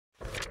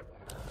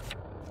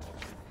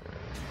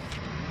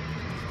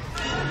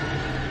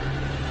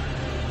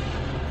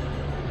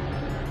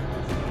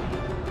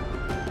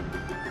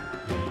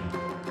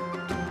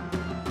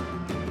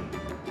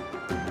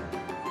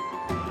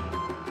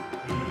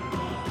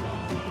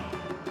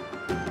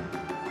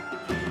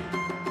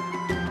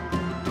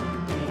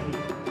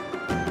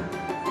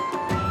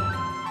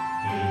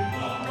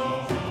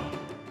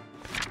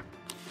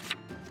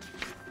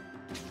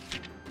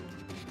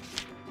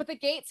the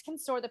gates can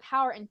store the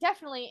power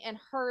indefinitely, and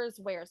hers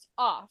wears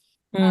off,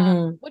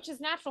 which is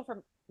natural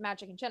for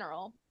magic in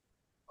general.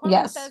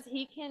 Cormac says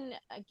he can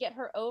get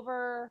her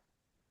over.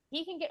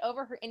 He can get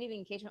over her ending the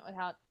engagement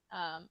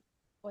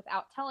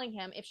without telling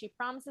him if she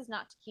promises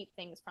not to keep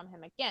things from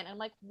him again. And I'm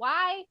like,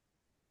 why,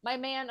 my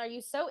man, are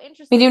you so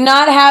interested? We do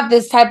not have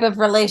this type of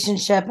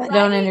relationship. I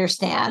don't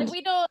understand. Like,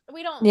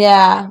 we don't.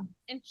 Yeah.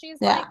 And she's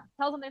like,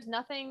 tells him there's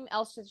nothing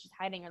else she's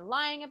hiding or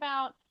lying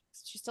about.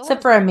 She still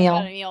except for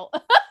Emil.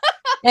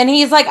 And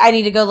he's like, I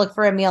need to go look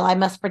for Emil. I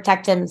must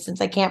protect him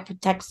since I can't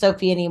protect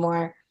Sophie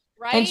anymore.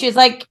 Right. And she's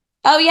like,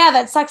 oh yeah,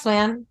 that sucks,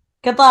 man.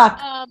 Good luck.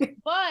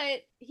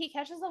 But he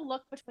catches a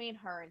look between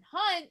her and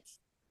Hunt,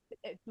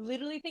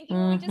 literally thinking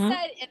what we just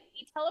said, and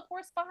he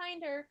teleports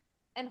behind her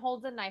and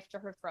holds a knife to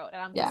her throat.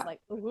 And I'm just like,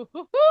 ooh.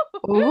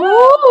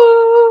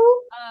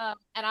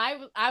 And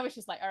I was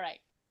just like, all right,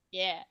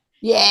 yeah.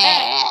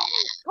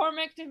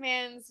 Cormac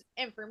demands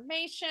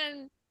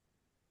information.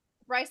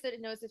 Bryce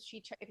knows if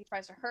he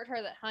tries to hurt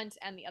her, that Hunt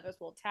and the others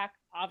will attack.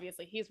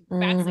 Obviously, he's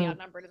vastly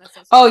outnumbered in this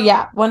instance. Oh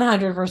yeah,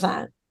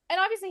 100%. And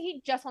obviously,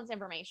 he just wants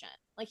information.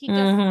 Like, he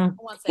just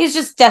wants it. He's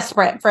just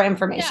desperate for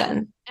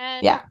information. Yeah.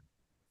 And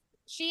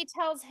she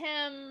tells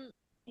him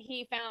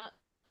he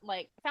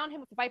found him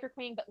with the Viper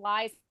Queen, but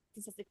lies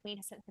and says the Queen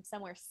has sent him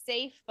somewhere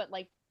safe. But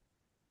like,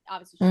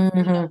 obviously, she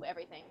doesn't know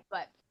everything.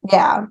 But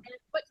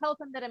but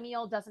tells him that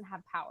Emil doesn't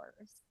have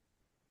powers.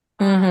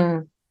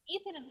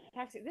 Ethan and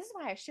Taxi. This is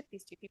why I ship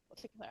these two people in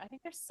particular. I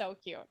think they're so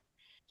cute.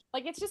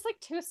 Like, it's just like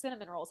two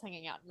cinnamon rolls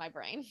hanging out in my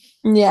brain.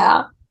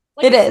 Yeah.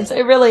 Like, it is.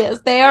 It really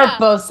is. They are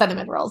both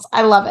cinnamon rolls.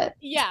 I love it.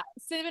 Yeah.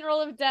 Cinnamon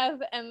roll of death,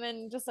 and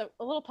then just a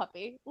little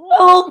puppy. A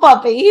little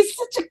puppy. He's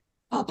such a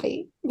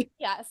puppy.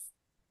 Yes.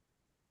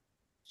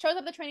 Shows up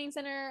at the training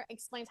center,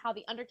 explains how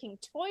the Underking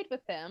toyed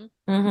with them,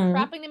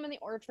 trapping them in the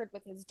orchard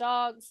with his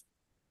dogs.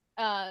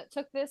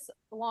 Took this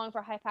long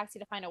for Hypaxia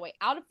to find a way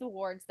out of the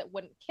wards that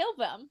wouldn't kill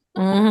them.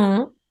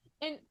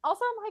 And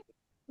also, I'm like,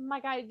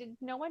 my guy, did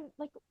no one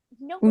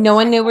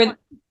knew where? Right?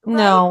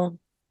 No.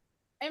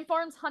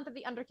 Informs Hunt that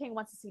the Underking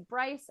wants to see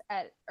Bryce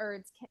at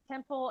Erd's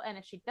temple, and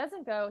if she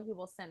doesn't go, he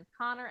will send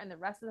Connor and the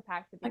rest of the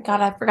pack to be. My God,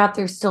 I forgot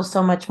there's still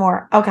so much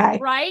more. Okay.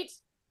 Right?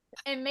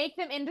 And make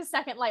them into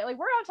Second Light. Like,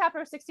 we're on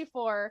chapter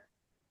 64.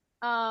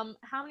 How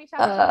many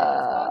chapters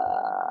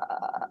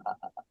are in this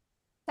book?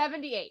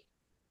 78.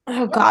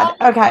 Oh, God.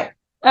 Okay.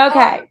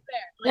 Okay.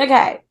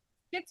 Okay.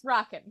 It's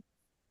rocking.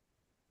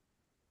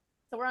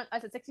 So we're on, I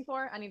said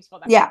 64. I need to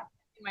scroll back. Yeah.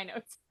 In my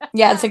notes.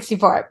 Yeah,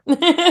 64.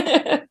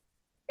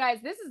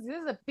 Guys, this is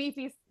a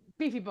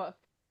beefy book.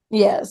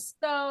 Yes.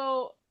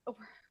 So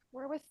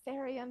we're with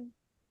Therian.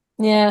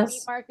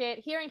 Yes. Market,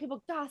 hearing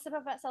people gossip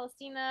about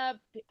Celestina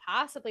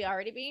possibly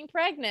already being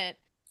pregnant.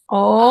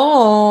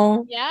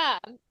 Oh. Yeah.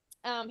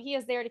 He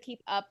is there to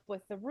keep up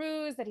with the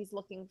ruse that he's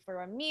looking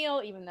for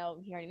Emil, even though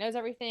he already knows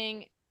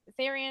everything.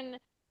 Therian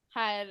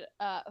had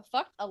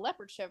fucked a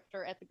leopard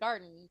shifter at the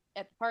garden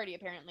at the party,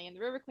 apparently, and the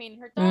River Queen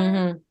and her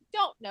daughter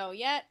don't know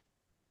yet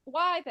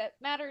why that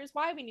matters,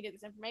 why we needed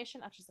this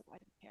information. I'm just like, why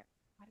do we care?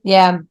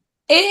 Yeah.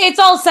 It's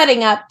all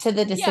setting up to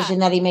the decision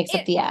that he makes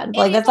at the end.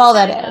 Like, that's all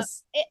that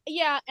is.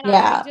 And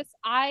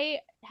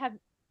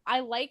I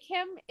like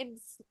him in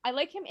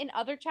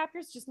other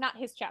chapters, just not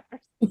his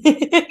chapters.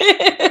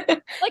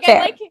 Like,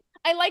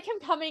 I like him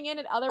coming in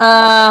at other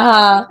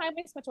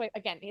points.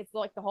 Again, it's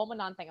like the whole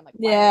Manon thing. I'm like,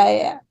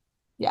 yeah.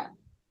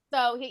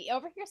 So he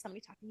overhears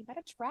somebody talking about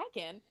a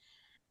dragon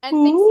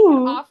and thinks he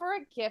can offer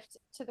a gift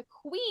to the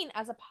Queen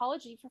as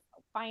apology for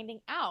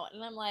finding out.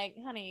 And I'm like,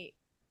 honey,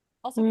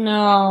 also, can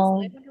dragons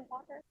live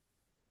underwater?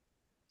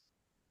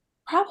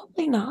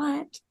 Probably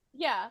not.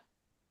 Yeah.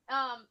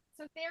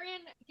 So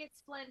Therian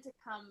gets Flynn to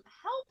come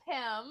help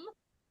him,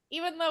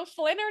 even though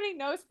Flynn already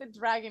knows the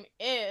dragon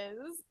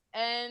is,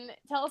 and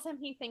tells him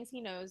he thinks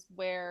he knows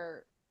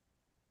where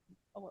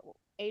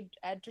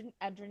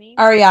Adrenine?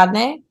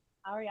 Ariadne.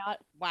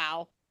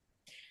 Wow.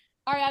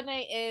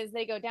 Ariadne is,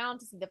 they go down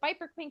to see the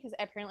Viper Queen, because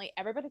apparently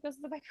everybody goes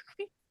to the Viper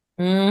Queen.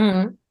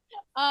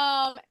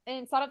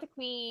 And sought out the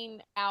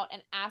Queen out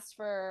and asked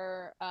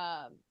for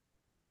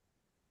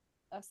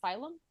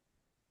asylum,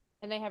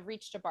 and they have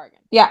reached a bargain.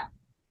 Yeah.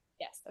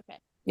 Yes. Okay.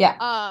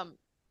 Yeah.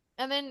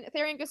 And then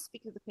Therian goes to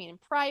speak with the Queen in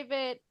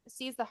private,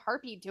 sees the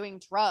Harpy doing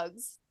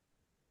drugs,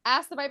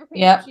 asks the Viper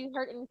Queen if she's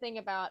heard anything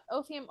about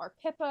Ophium or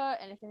Pippa,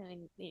 and if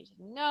anything they need to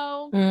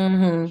know.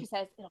 She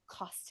says it'll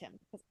cost him,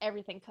 because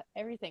everything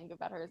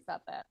about her is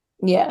about that.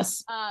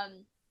 Yes.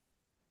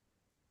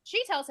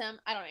 She tells him,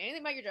 I don't know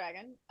anything about your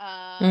dragon.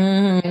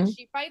 And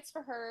she fights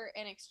for her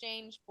in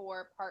exchange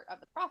for part of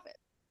the profit.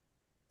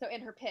 So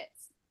in her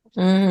pits. Which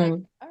is like,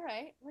 all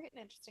right, we're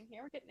getting interesting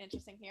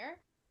here.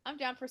 I'm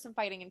down for some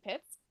fighting in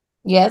pits.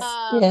 Yes.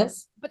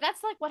 Yes. But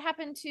that's like what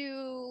happened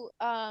to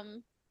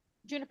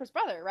Juniper's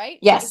brother, right?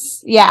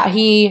 Yes.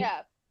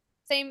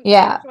 Same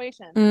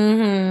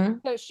situation.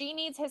 So she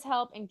needs his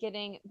help in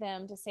getting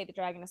them to say the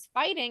dragon is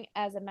fighting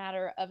as a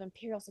matter of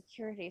Imperial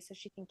security, so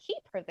she can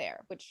keep her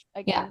there, which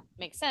again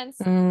makes sense.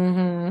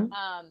 The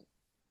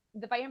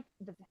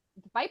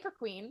Viper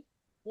Queen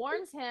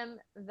warns him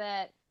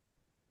that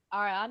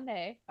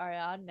Ariadne.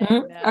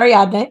 Mm-hmm.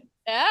 Ariadne.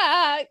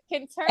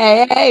 Can turn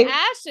into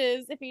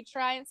ashes if he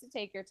tries to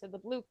take her to the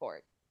blue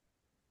court.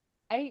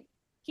 I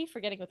keep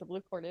forgetting what the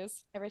blue court is.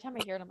 Every time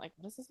I hear it, I'm like,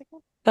 what is this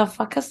again? The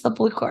fuck is the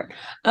blue court?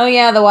 Oh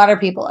yeah, the water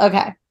people.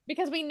 Okay.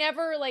 Because we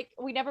never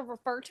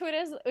refer to it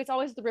as, it's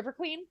always the River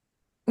Queen.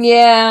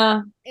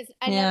 Yeah.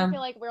 I never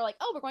feel like we're like,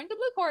 oh, we're going to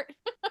blue court.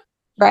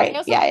 Right. I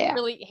also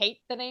really hate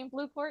the name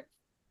blue court.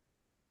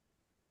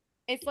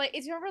 It's like,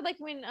 you remember like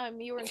when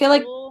you were in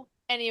school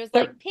and it was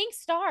like pink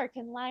star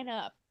can line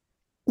up.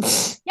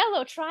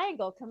 Yellow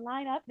triangle can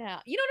line up now.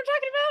 You know what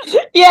I'm talking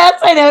about? Yes,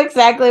 I know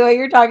exactly what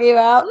you're talking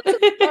about.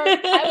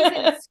 I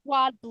was in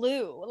squad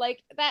blue,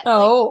 like that.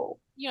 Oh,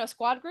 like,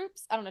 squad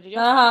groups. I don't know. Did you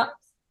have squad groups?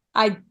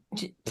 I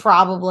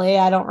probably.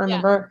 I don't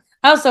remember.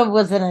 Yeah. I also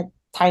was in a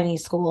tiny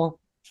school.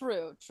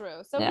 True.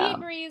 So he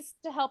agrees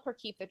to help her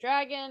keep the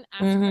dragon.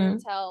 Asks her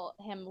to tell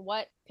him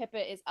what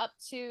Pippa is up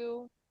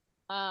to,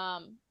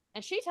 and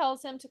she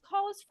tells him to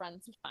call his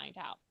friends and find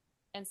out.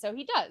 And so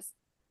he does.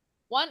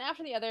 One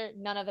after the other,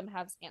 none of them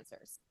have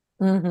answers.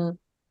 Flynn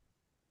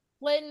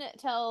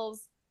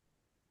tells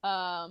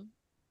Ariana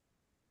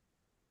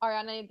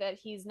that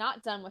he's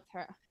not done with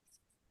her.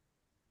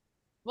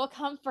 Will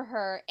come for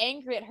her,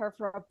 angry at her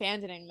for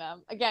abandoning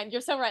them. Again,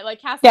 you're so right. Like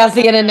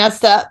Cassian and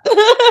Nesta.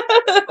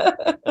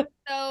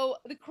 So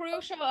the crew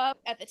show up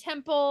at the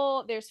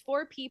temple. There's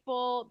 4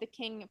 people the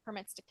king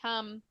permits to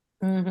come.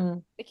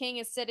 The king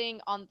is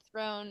sitting on the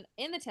throne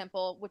in the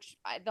temple, which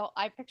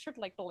I pictured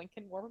like the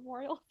Lincoln War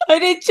Memorial. I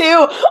did too.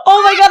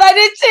 Oh my god, I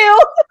did too.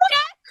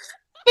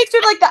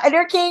 Pictured like the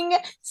Under King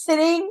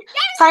sitting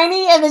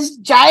tiny in this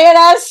giant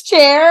ass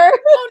chair.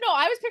 Oh no,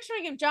 I was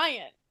picturing him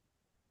giant.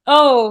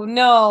 Oh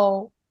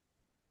no.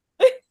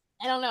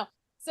 I don't know.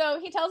 So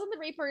he tells them the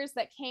Reapers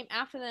that came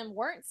after them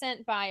weren't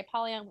sent by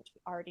Apollyon, which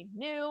we already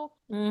knew.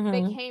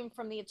 They came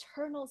from the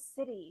Eternal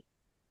City.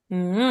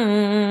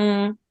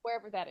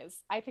 Wherever that is.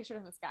 I pictured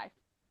in the sky.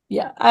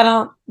 Yeah,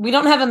 we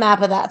don't have a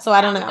map of that, so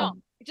I don't know.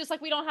 Don't. Just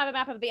like we don't have a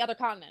map of the other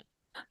continent.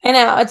 I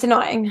know, it's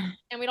annoying.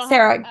 And we don't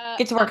Sarah,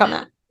 get to work on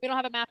that. We don't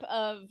have a map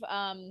of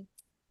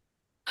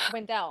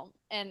Wendell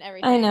and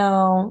everything. I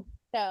know.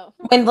 So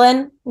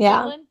Wendlin,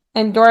 yeah. Wendlin?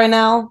 And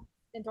Doranel.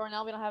 In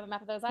Dornell, we don't have a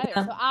map of those either.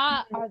 Yeah. So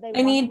are they?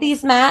 I need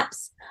these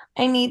maps.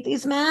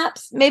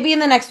 Maybe in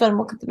the next one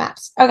we'll get the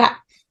maps. Okay.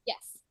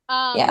 Yes.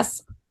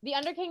 Yes. The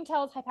Underking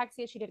tells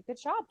Hypaxia she did a good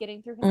job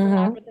getting through his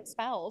collaborative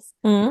spells,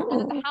 and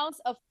that the House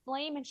of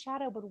Flame and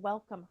Shadow would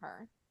welcome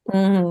her.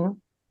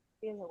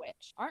 She is a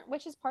witch. Aren't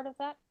witches part of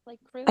that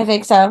crew? I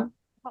think so.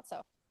 I thought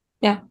so.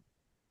 Yeah.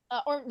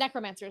 Or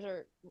necromancers,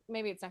 or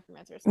maybe it's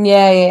necromancers.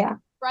 Yeah.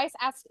 Bryce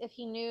asked if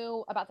he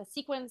knew about the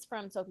sequence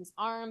from Sophie's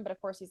arm, but of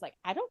course he's like,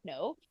 I don't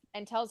know,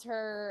 and tells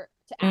her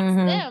to ask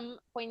them,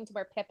 pointing to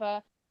where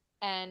Pippa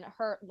and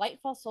her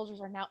Lightfall soldiers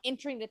are now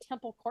entering the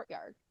temple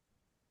courtyard.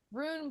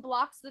 Rune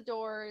blocks the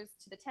doors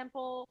to the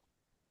temple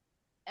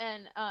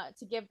and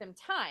to give them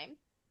time.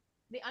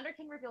 The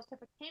Underking reveals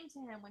Pippa came to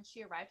him when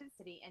she arrived in the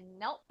city and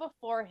knelt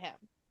before him.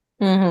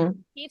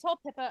 He told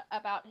Pippa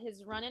about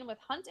his run-in with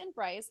Hunt and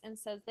Bryce and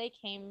says they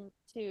came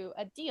to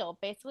a deal.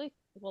 Basically,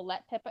 will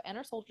let Pippa and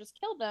her soldiers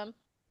kill them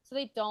so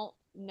they don't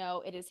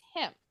know it is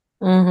him.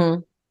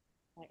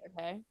 Like,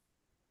 okay,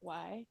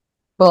 why?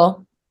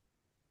 Cool.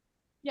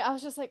 Yeah, I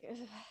was just like,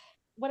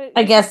 what?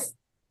 I guess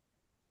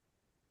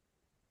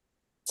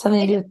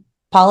something to do with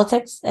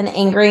politics and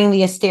angering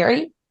the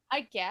Asteri.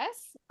 I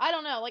guess. I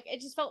don't know. Like, it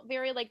just felt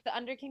very like the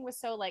Underking was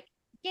so like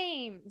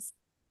games,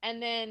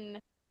 and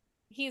then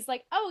he's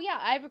like, oh yeah,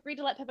 I've agreed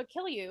to let Pippa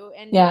kill you,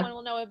 and no one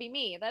will know it'd be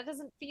me. That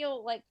doesn't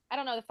feel like, I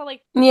don't know. It felt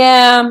like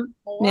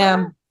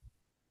more.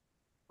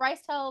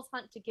 Bryce tells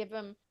Hunt to give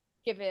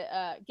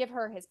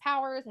her his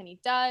powers, and he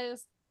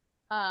does,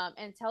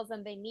 and tells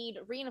them they need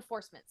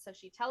reinforcements. So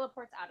she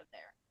teleports out of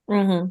there,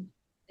 and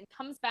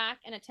comes back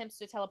and attempts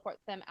to teleport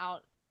them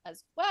out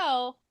as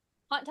well.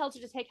 Hunt tells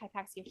her to take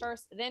Hypaxia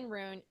first, then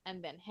Rune,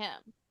 and then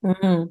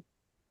him.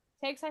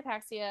 Takes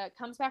Hypaxia,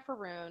 comes back for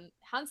Rune.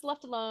 Hunt's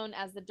left alone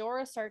as the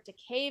doors start to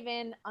cave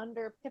in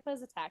under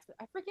Pippa's attacks.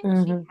 I forget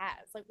what she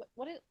has. Like,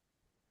 what is...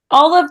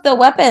 All of the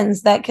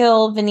weapons that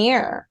kill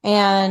Veneer.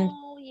 And...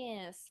 Oh,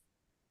 yes.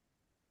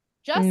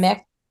 Just...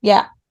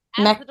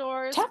 As the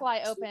doors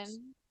fly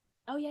open...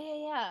 Oh,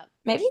 yeah.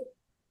 Maybe?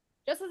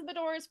 Just as the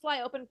doors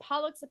fly open,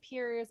 Pollux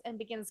appears and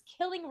begins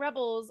killing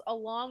rebels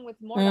along with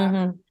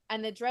Mordok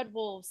and the Dread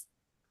Wolves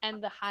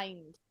and the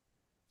Hind.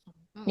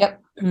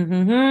 Yep.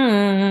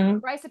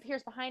 Bryce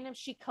appears behind him.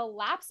 She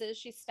collapses.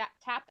 She's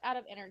tapped out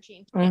of energy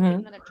and can't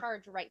take another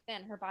charge right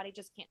then. Her body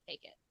just can't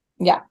take it.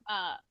 Yeah.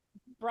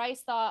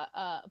 Bryce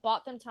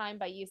bought them time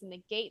by using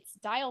the gate's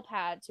dial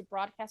pad to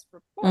broadcast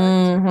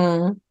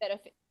reports that if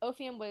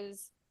Ophium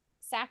was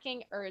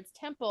sacking Urd's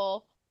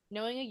temple,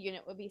 knowing a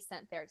unit would be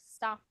sent there to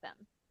stop them.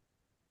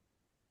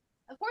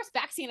 Of course,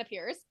 Baxian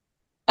appears.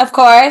 Of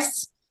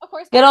course.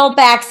 Good old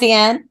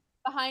Baxian.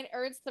 Behind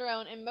Urd's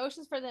throne and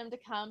motions for them to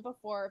come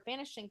before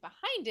vanishing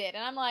behind it.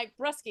 And I'm like,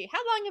 Brusky, how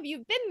long have you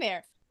been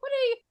there?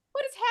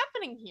 What is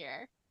happening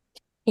here?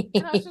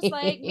 And I was just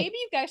like, maybe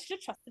you guys should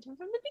have trusted him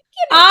from the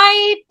beginning.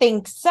 I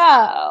think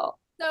so.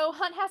 So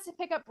Hunt has to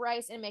pick up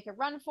Bryce and make a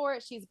run for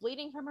it. She's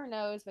bleeding from her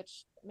nose,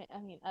 which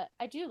I mean,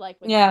 I do like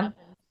when that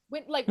happens.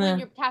 When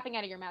you're tapping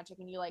out of your magic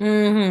and you like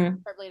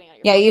start bleeding out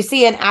of your face. You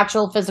see an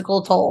actual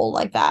physical toll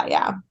like that.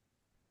 Yeah.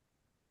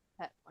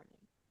 Pet warning.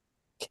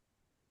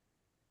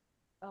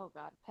 Oh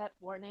God, pet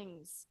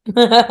warnings.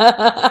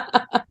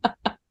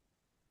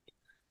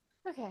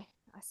 Okay,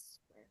 I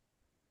swear.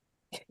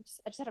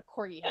 I just had a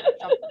corgi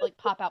like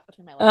pop out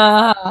between my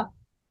legs.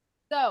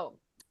 So,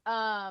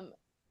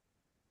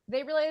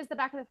 they realize the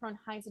back of the throne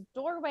hides a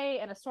doorway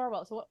and a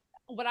stairwell. So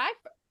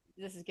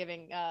this is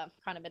giving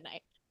kind of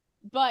midnight,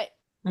 but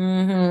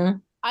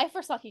I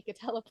first thought he could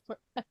teleport.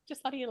 I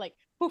just thought he like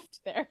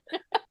poofed there.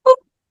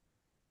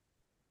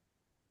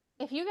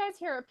 If you guys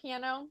hear a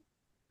piano,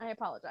 I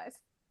apologize.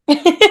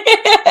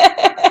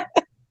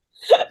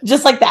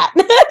 Just like that.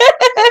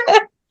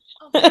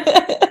 Okay,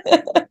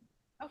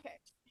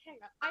 hang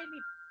on. I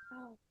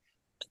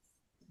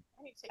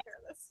need to take care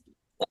of this.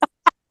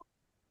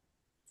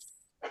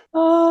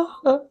 Oh.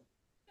 No.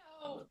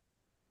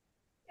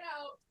 Get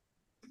out.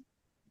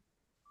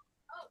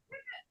 Oh, pick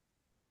it.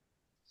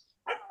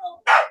 Oh.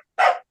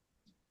 Ow.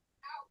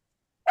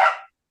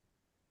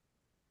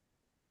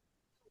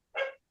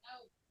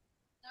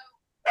 No.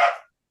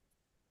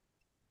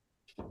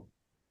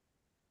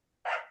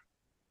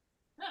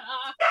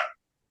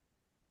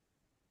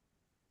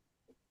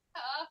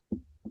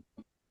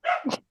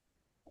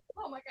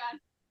 Oh my God.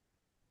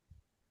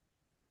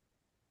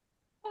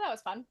 Well, that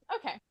was fun.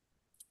 Okay.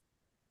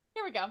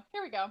 Here we go.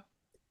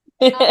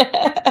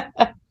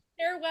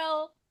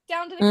 Farewell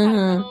down to the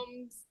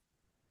catacombs.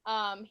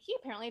 He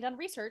apparently done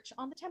research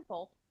on the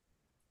temple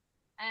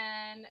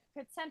and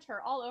could send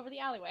her all over the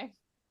alleyway.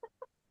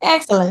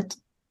 Excellent.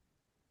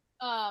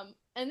 And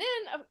then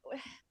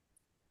they're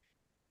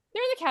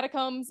in the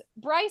catacombs.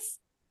 Bryce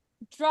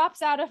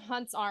drops out of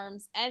Hunt's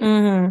arms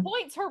and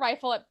points her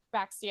rifle at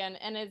Bastian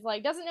and is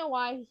like, doesn't know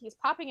why he's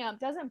popping up,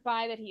 doesn't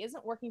buy that he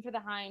isn't working for the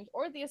Hind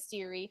or the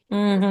Asteri.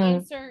 His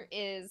answer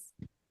is,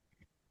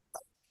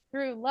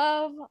 through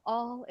love,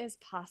 all is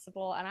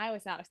possible. And I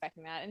was not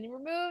expecting that. And he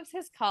removes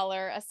his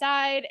collar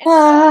aside and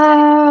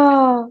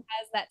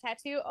has that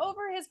tattoo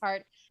over his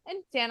heart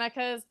and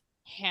Danica's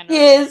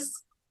handwriting. Yes.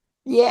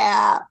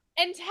 Yeah.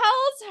 And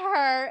tells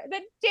her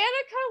that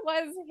Danica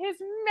was his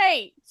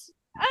mate.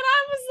 And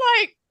I was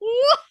like,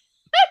 what?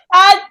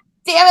 God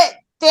damn it,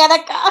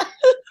 Danica. I'm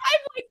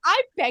like,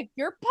 I beg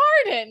your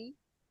pardon.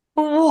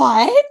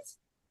 What?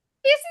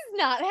 This is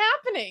not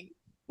happening.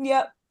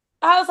 Yep.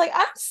 I was like,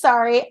 I'm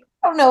sorry.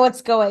 I don't know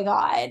what's going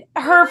on.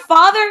 Her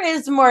father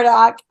is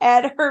Murdoch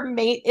and her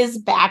mate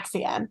is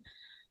Baxian.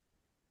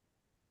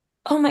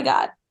 Oh my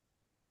God.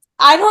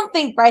 I don't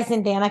think Bryce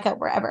and Danica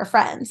were ever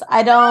friends.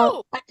 I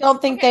don't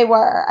think they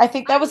were. I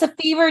think that was a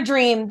fever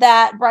dream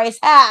that Bryce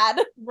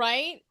had.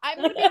 Right?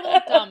 I'm gonna be a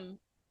little dumb.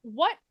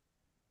 What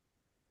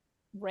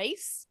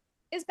race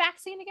is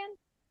Baxian again?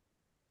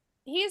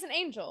 He is an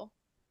angel,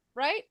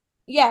 right?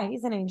 Yeah,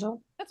 he's an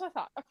angel. That's what I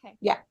thought. Okay.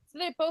 Yeah. So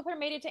they both are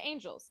mated to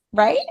angels.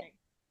 Right?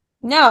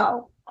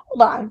 No.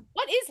 Hold on.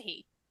 What is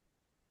he?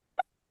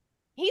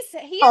 He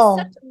has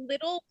such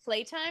little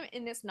playtime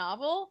in this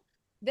novel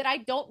that I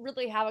don't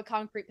really have a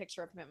concrete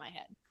picture of him in my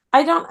head.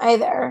 I don't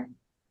either.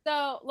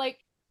 So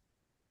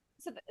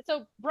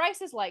so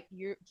Bryce is like,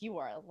 you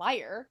are a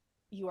liar.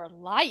 You are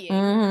lying.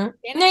 No,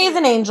 he's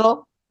an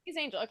angel. He's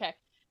an angel. Okay.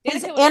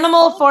 His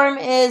animal form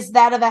is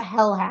that of a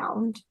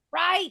hellhound.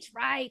 Right.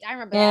 I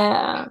remember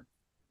that.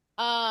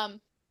 Yeah.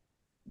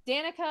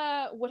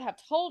 Danica would have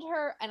told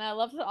her, and I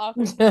love the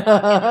awkward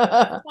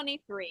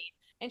 23.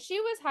 And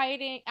she was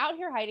hiding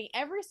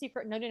every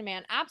secret known to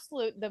man.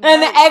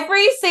 And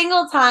every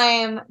single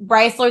time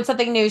Bryce learned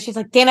something new, she's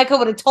like, Danica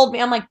would have told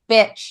me. I'm like,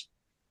 bitch.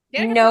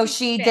 Danica no,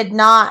 she did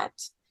not.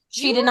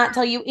 She did not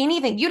tell you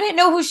anything. You didn't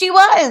know who she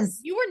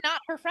was. You were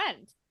not her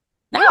friend.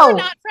 No. You were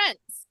not friends.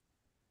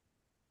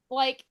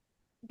 Like,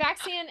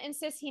 Baxian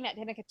insists he met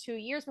Danica 2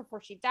 years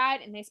before she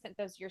died, and they spent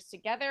those years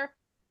together.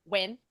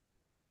 When?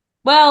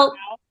 Well,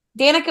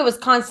 Danica was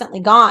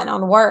constantly gone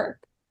on work.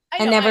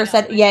 And never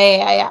said,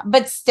 yeah.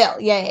 But still,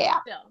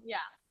 yeah. Still, yeah.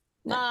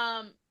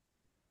 No.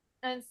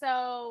 And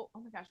so,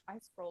 oh my gosh, I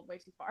scrolled way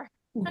too far.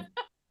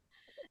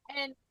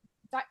 And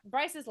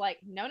Bryce is like,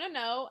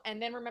 no.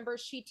 And then remember,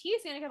 she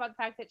teased Danica about the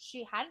fact that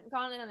she hadn't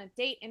gone on a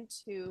date in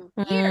 2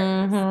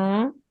 years.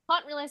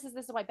 Hunt realizes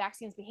this is why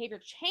Baxian's behavior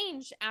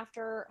changed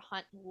after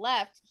Hunt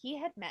left. He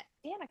had met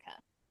Danica.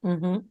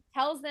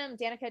 Tells them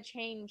Danica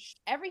changed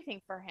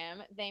everything for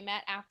him. They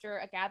met after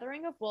a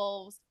gathering of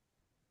wolves,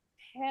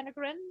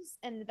 Panagrins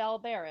and the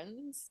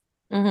Valbarons.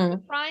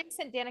 The Prime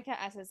sent Danica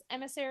as his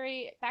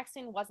emissary.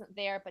 Baxian wasn't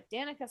there, but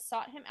Danica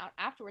sought him out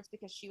afterwards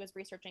because she was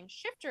researching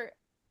shifter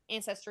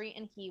ancestry,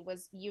 and he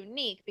was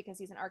unique because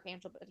he's an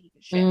archangel, but he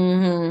can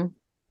shift.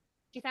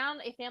 She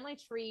found a family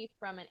tree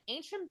from an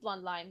ancient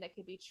bloodline that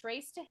could be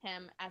traced to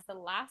him as the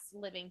last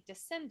living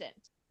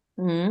descendant.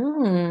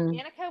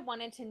 Danica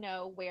wanted to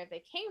know where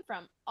they came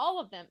from. All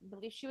of them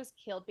believe she was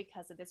killed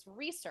because of this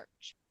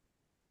research.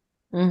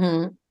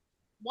 Mm-hmm.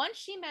 Once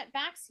she met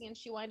Baxian,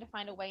 she wanted to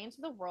find a way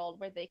into the world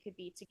where they could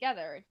be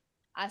together,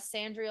 as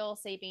Sandriel,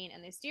 Sabine,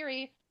 and the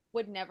Asteri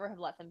would never have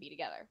let them be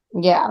together.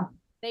 Yeah.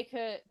 They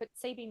could, but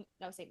Sabine,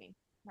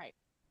 right.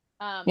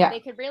 Yeah. They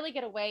could rarely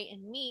get away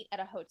and meet at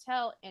a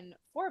hotel in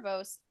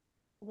Phobos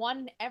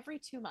one every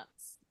 2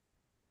 months.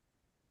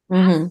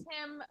 Asked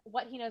him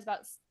what he knows about.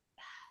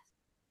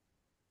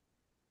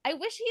 I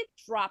wish he had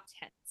dropped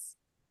hints.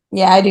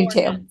 Yeah, I do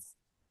too.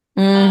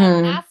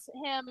 Asked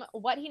him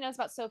what he knows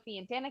about Sophie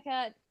and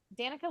Danica.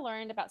 Danica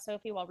learned about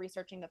Sophie while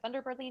researching the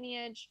Thunderbird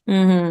lineage.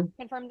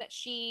 Confirmed that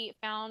she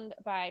found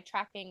by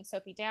tracking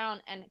Sophie down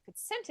and could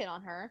scent it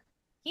on her.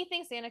 He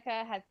thinks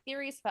Danica had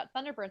theories about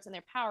Thunderbirds and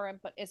their power,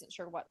 but isn't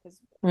sure what, because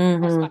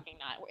of course fucking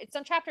not. It's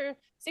on chapter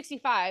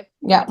 65.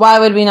 Yeah, why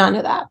would we not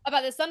know that?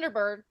 About this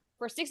Thunderbird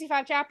for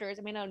 65 chapters,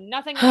 and we know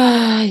nothing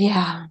about it.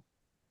 Yeah.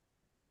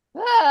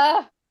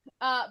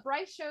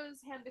 Bryce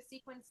shows him the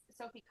sequence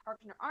Sophie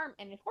carved in her arm,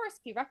 and of course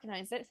he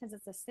recognized it since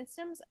it's the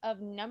systems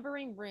of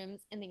numbering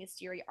rooms in the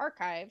Asteri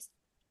archives,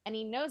 and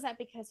he knows that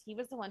because he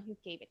was the one who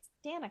gave it to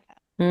Danica.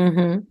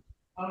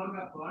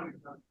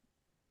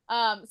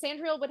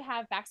 Sandriel would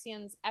have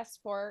Baxian's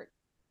escort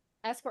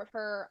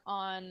her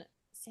on.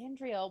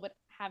 Sandriel would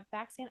have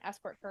Baxian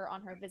escort her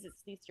on her visits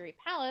to the Asteri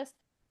Palace,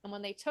 and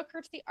when they took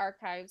her to the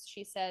archives,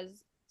 she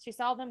says she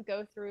saw them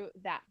go through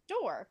that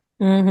door.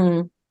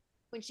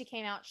 When she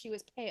came out, she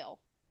was pale.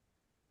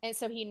 And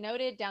so he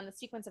noted down the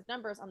sequence of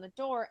numbers on the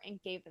door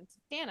and gave them to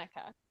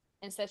Danica.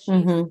 And says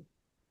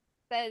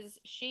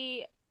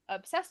she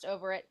obsessed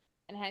over it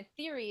and had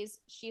theories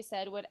she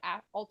said would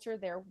alter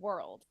their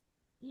world.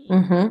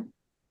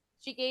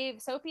 She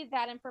gave Sophie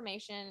that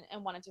information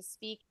and wanted to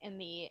speak in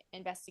the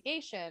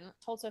investigation.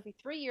 Told Sophie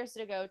 3 years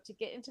ago to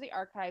get into the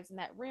archives in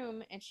that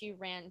room, and she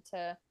ran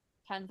to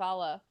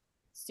Kanvala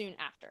soon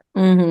after.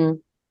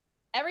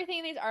 Everything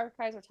in these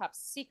archives are top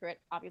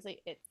secret.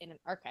 Obviously, it's in an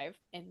archive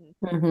in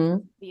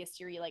the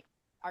Asteri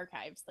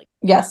archives.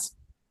 Yes,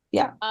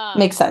 yeah,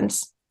 makes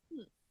sense.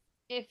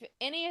 If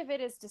any of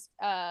it is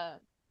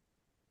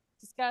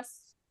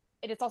discussed,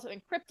 it is also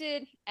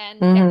encrypted, and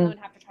definitely would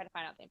have to try to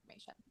find out the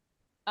information.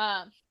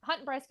 Hunt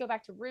and Bryce go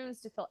back to runes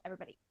to fill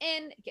everybody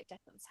in, get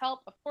Declan's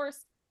help. Of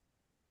course,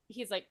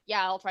 he's like,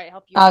 "Yeah, I'll try to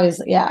help you."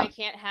 Obviously, yeah. I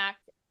can't hack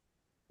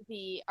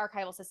the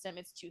archival system,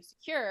 it's too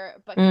secure,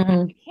 but he can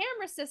hack the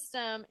camera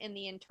system in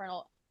the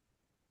internal.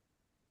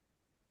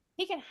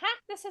 He can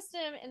hack the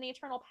system in the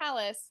Eternal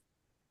Palace,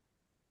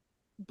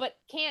 but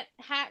can't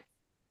hack.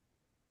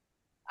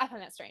 I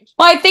find that strange.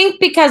 Well, I think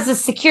because the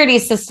security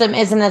system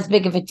isn't as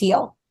big of a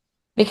deal,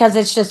 because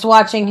it's just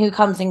watching who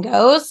comes and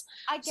goes.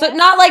 So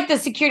not like the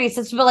security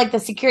system, but like the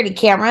security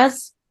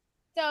cameras.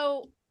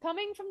 So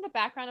coming from the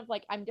background of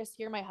I'm just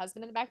hearing my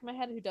husband in the back of my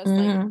head who does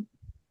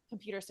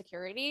computer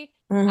security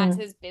as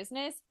his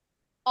business,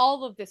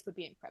 all of this would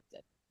be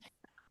encrypted.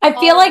 I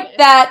feel like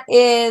that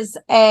is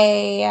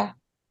a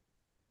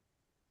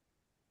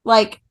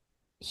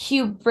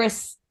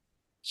hubristic.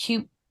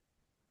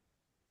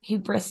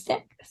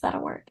 Is that a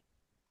word?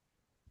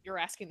 You're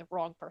asking the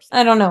wrong person.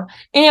 I don't know.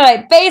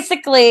 Anyway,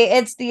 basically,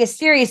 it's the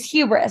Asteri's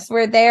hubris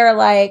where they're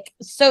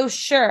so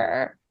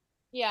sure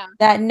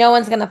that no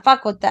one's gonna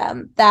fuck with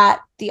them,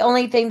 that the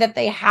only thing that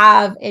they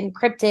have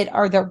encrypted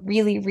are the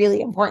really,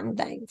 really important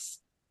things.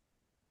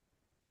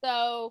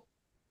 So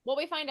what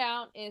we find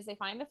out is they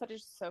find the footage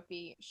of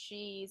Sophie.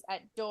 She's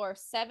at door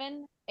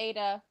 7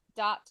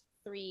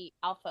 Eta.3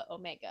 Alpha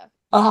Omega.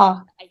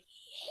 I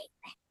hate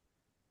that.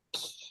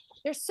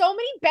 There's so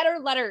many better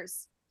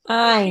letters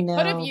I know.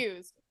 Could have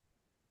used.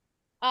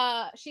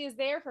 She is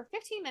there for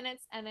 15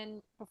 minutes, and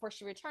then before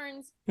she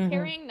returns,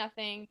 carrying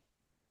nothing.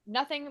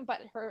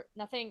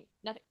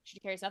 She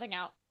carries nothing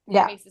out.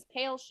 Her face is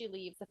pale. She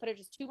leaves. The footage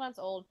is 2 months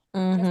old,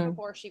 just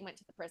before she went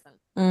to the prison.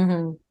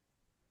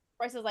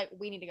 Bryce is like,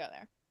 we need to go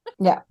there.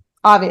 Yeah,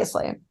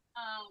 obviously.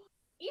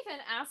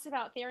 Ethan asked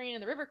about Therian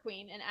and the River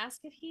Queen and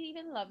asked if he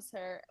even loves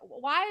her.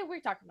 Why are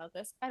we talking about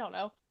this? I don't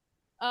know.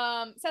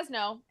 Says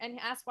no, and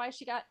asked why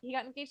he got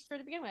engaged to her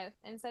to begin with,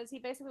 and says he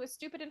basically was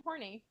stupid and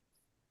horny.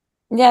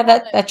 Yeah,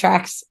 that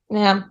tracks.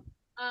 Yeah.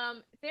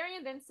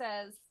 Therian then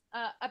says,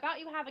 about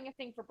you having a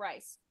thing for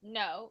Bryce.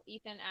 No.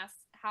 Ethan asks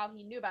how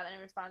he knew about it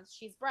and responds,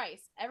 she's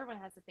Bryce. Everyone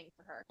has a thing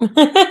for her.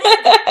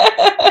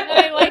 And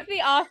I like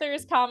the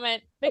author's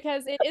comment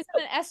because it isn't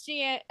an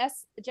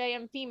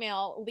SJM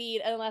female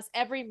lead unless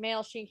every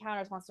male she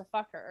encounters wants to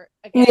fuck her.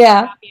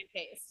 Again, copy and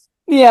paste.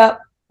 Yeah.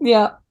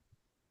 Yeah.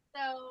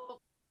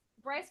 So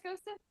Bryce goes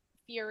to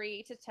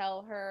Fury to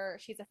tell her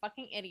she's a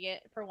fucking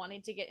idiot for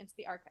wanting to get into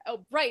the archive.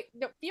 Oh, right.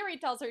 No, Fury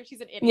tells her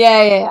she's an idiot.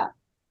 Yeah.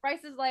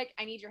 Bryce is like,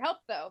 I need your help,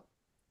 though.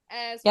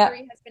 As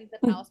Fury has been to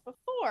the palace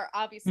before,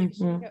 obviously, because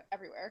she can go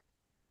everywhere.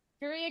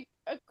 Fury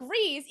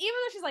agrees, even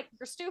though she's like,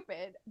 you're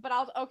stupid, but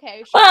okay.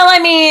 Sure. Well, I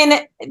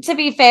mean, to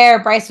be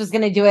fair, Bryce was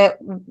going to do it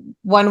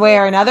one way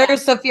or another. Yeah.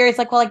 So Fury's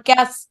like, well, I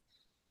guess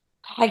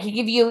I could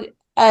give you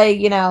a,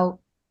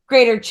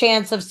 greater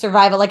chance of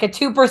survival, like a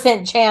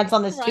 2% chance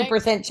on this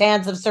 2%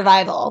 chance of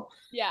survival.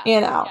 Yeah.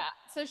 Yeah.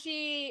 So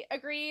she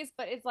agrees,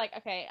 but it's like,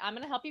 okay, I'm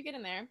going to help you get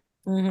in there.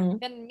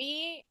 then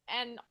me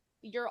and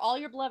all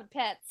your beloved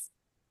pets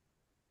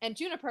and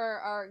Juniper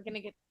are gonna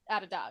get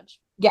out of Dodge.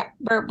 Yeah,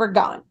 we're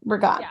gone. We're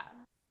gone. Yeah.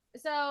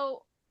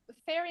 So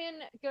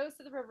Therian goes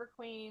to the River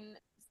Queen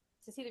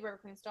to see the River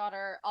Queen's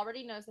daughter,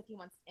 already knows that he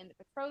wants to end the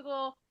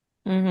betrothal,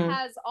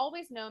 has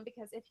always known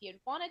because if he had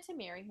wanted to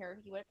marry her,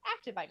 he would have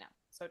acted by now.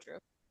 So true.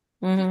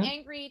 She's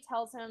angry,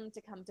 tells him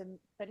to come to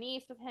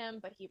Beneath with him,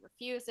 but he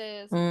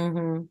refuses.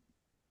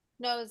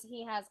 Knows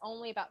he has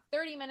only about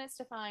 30 minutes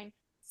to find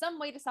some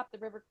way to stop the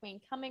River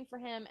Queen coming for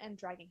him and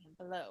dragging him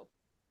below.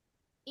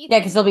 Ethan, yeah,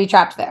 because he'll be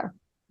trapped there.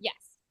 Yes.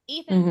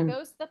 Ethan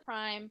goes to the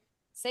Prime.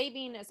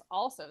 Sabine is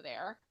also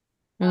there.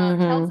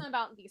 Tells him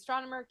about the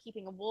astronomer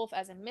keeping a wolf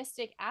as a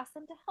mystic, asks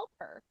them to help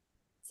her.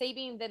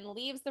 Sabine then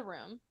leaves the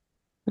room.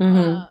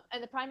 And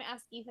the Prime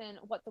asks Ethan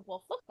what the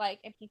wolf looked like,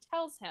 and he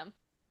tells him.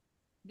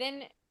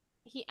 Then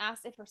he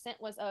asks if her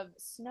scent was of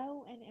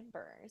snow and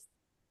embers.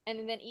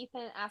 And then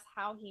Ethan asks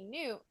how he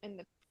knew, and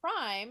the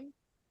Prime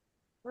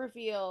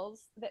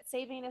reveals that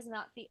Sabine is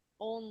not the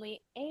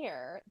only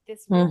heir.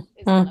 This wolf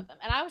is one of them.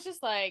 And I was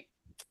just like,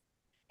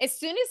 as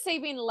soon as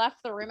Sabine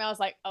left the room, I was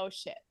like, oh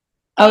shit.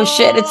 Oh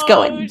shit, it's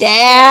going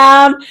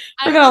down.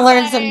 We're gonna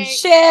learn some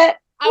shit.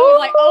 I was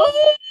like,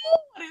 oh,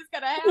 what is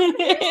gonna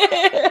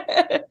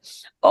happen?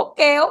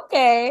 Okay.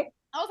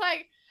 I was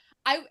like,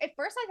 at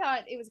first I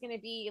thought it was gonna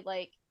be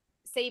like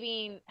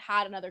Sabine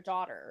had another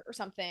daughter or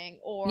something,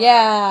 or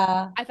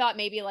I thought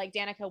maybe like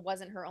Danica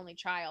wasn't her only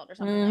child or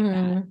something like that,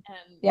 and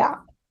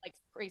like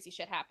crazy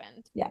shit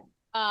happened.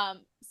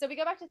 So we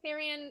go back to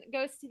Therian,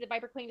 goes to the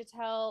Viper Queen to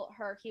tell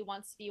her he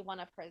wants to be one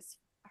of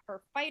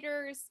her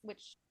fighters,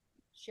 which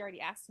she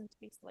already asked him to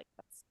be, so like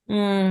that's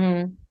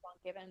long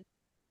given.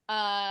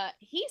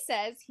 He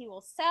says he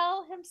will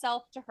sell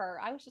himself to her.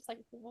 I was just like,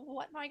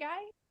 what, my guy?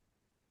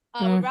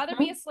 Would rather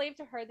be a slave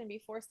to her than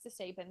be forced to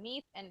stay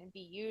beneath and be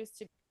used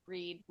to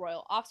breed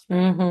royal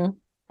offspring.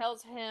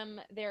 Tells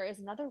him there is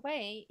another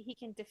way he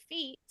can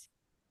defect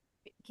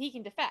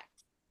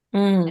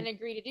and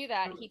agree to do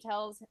that. He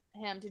tells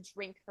him to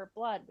drink her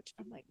blood, which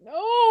I'm like,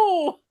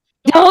 no,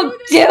 don't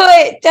do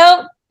it.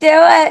 Don't do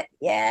it.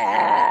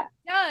 Yeah.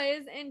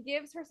 Does and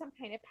gives her some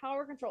kind of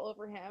power control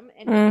over him,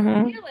 and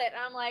you feel it.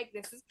 And I'm like,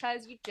 this is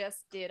because you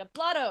just did a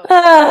blood oath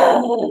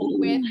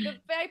with the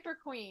Viper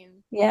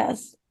Queen.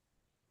 Yes.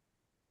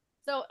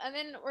 So, and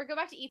then we go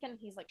back to Ethan.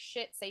 He's like,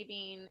 shit,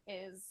 Sabine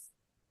is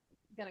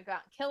gonna go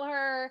out and kill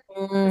her.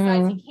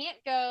 Decides he can't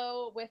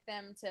go with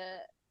them to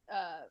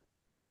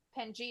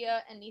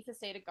Pangea and needs to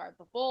stay to guard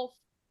the wolf.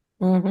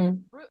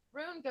 Rune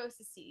goes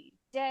to see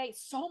Day.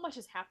 So much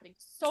is happening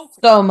so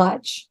quickly. So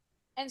much.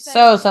 And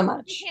so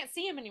much. He can't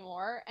see him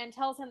anymore and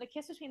tells him the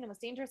kiss between them was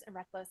dangerous and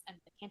reckless and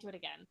they can't do it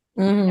again.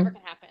 Never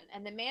can happen.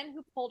 And the man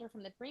who pulled her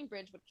from the Dream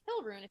Bridge would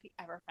kill Rune if he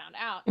ever found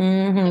out.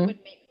 And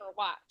would make her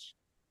watch.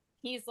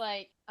 He's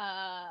like,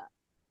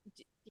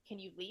 can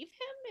you leave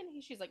him?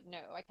 And she's like, no,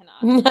 I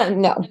cannot.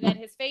 No. And then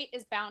his fate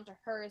is bound to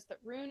hers, but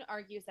Rune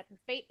argues that her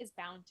fate is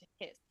bound to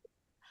his.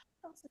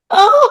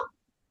 Oh!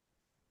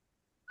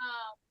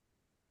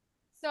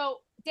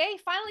 So Day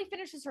finally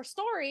finishes her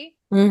story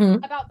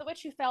about the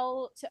witch who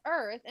fell to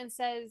Earth and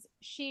says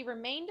she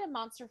remained a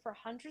monster for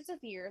hundreds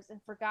of years and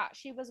forgot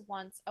she was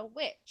once a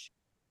witch.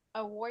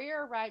 A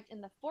warrior arrived in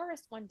the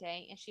forest one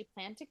day and she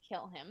planned to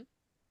kill him,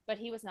 but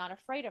he was not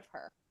afraid of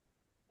her.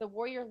 The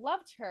warrior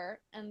loved her,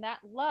 and that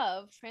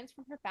love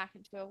transformed her back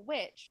into a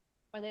witch,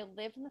 where they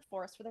lived in the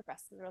forest for the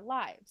rest of their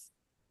lives.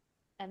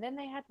 And then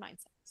they had mind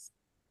sex.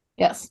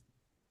 Yes.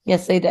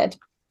 Yes, they did.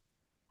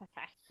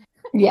 Okay.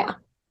 Yeah.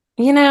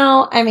 You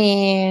know, I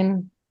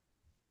mean,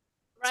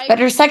 right? It's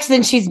better sex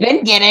than she's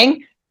been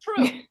getting.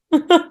 True.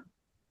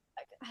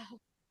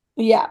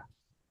 Yeah.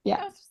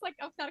 I was just like,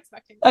 I was not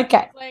expecting that.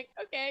 Okay. Like,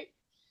 okay.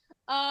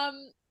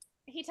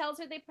 He tells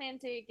her they plan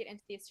to get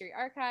into the Assyria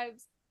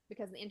archives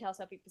because the intel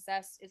stuff he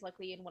possessed is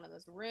likely in one of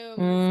those rooms,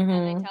 and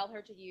they tell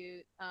her to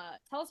use,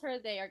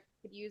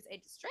 could use a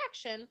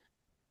distraction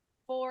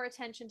for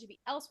attention to be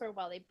elsewhere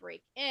while they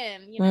break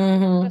in, you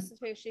know, just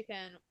so she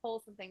can pull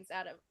some things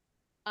out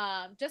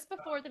of. Just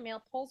before the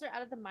male pulls her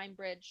out of the mind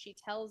bridge, she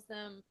tells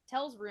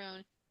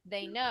Rune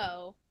they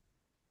know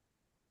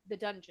the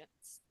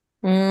dungeons,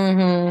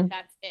 and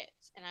that's it.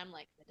 And I'm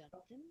like, the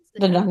dungeons?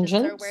 The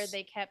dungeons are where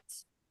they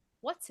kept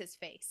what's his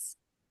face,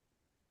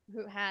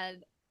 who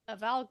had a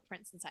Valg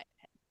prince inside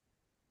of him.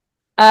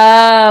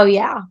 Oh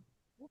yeah.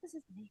 What was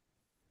his name?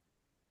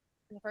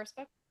 In the first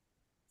book,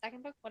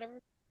 second book, whatever.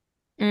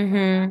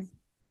 Can't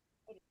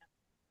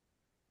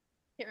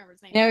remember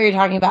his name. I know what you're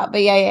talking about,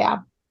 but yeah.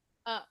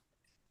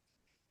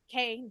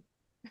 Cain.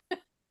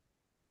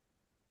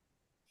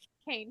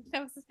 Cain,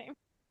 that was his name.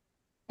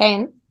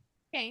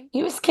 Cain.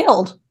 He was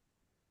killed.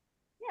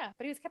 Yeah,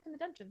 but he was kept in the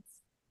dungeons.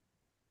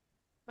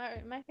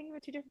 Am I thinking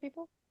of two different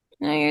people?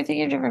 No, you're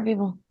thinking of different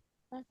people.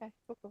 Okay,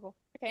 cool.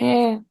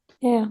 Okay.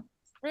 Yeah.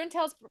 Rune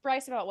tells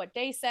Bryce about what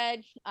Day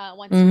said.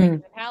 Once she breaks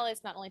into the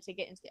palace, not only to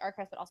get into the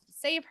archives, but also to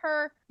save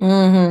her.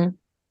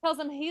 Tells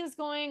them he's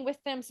going with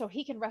them so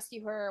he can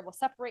rescue her. Will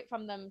separate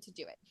from them to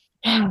do it.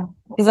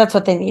 Because that's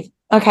what they need.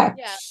 Okay.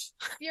 Yeah.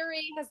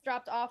 Fury has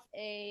dropped off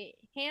a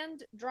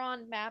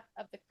hand-drawn map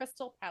of the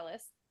Crystal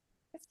Palace.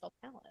 Crystal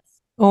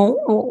Palace.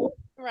 Oh.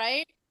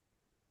 Right?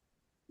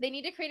 They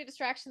need to create a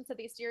distraction so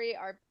the Asteri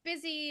are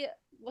busy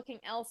looking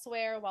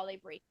elsewhere while they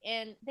break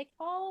in. They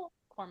call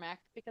Cormac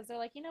because they're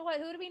like, you know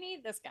what? Who do we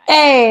need? This guy.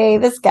 Hey,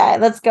 this guy.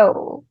 Let's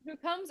go. Who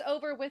comes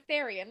over with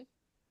Tharian.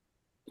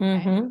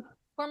 Mm-hmm. Okay.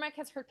 Cormac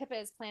has heard Pippa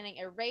is planning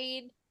a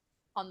raid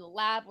on the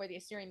lab where the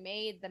Asteri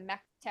made the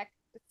mech tech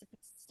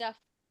stuff.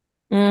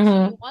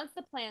 Mm-hmm. She wants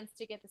the plans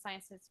to get the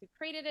scientists who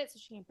created it so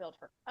she can build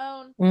her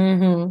own.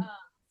 Mm-hmm.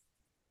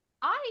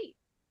 I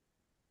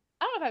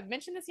don't know if I've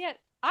mentioned this yet.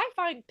 I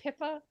find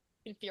Pippa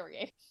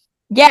infuriating.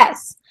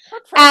 Yes,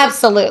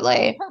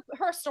 absolutely.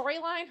 Her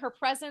storyline, her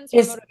presence,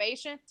 her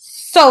motivation.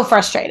 So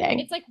frustrating.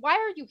 It's like, why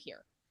are you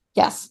here?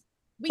 Yes.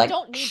 We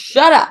don't need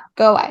shut up.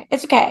 Go away.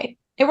 It's okay.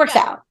 It works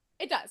out.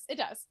 It does. It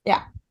does.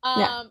 Yeah.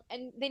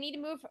 And they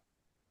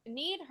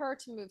need her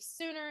to move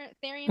sooner.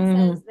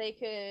 Tharian says they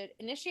could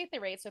initiate the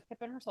raid so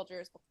Pippa and her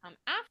soldiers will come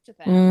after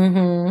them.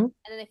 And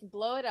then they can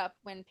blow it up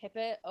when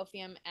Pippa,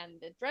 Ophium, and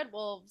the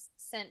Dreadwolves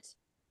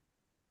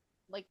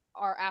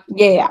are after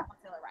them once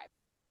they arrive.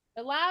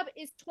 The lab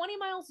is 20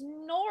 miles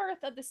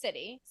north of the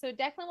city, so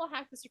Declan will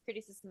hack the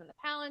security system in the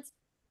palace,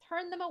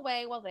 turn them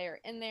away while they are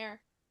in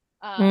there.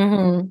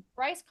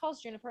 Bryce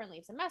calls Juniper and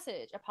leaves a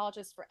message,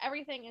 apologizes for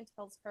everything, and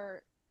tells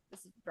her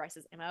this is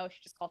Bryce's MO.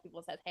 She just calls people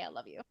and says, "Hey, I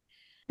love you."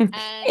 And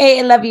hey,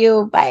 I love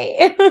you.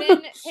 Bye.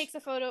 then takes a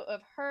photo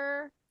of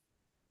her,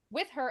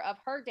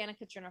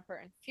 Danica, Juniper,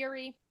 and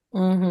Fury.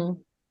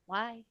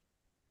 Why?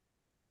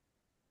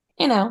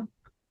 You know,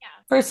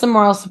 for some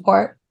moral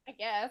support, I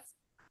guess.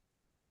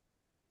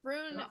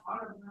 Rune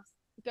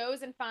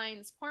goes and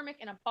finds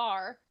Cormac in a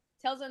bar,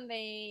 tells them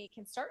they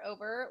can start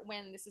over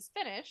when this is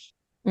finished,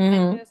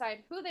 and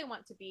decide who they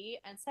want to be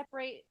and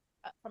separate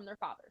from their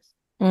fathers.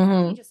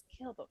 You just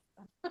kill both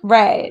of them.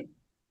 Right.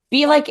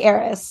 Be like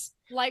Eris.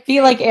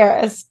 Be like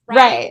Eris.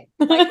 Right.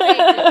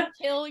 Like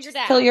kill your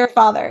dad. Kill your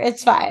father.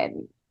 It's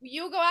fine.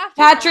 You go after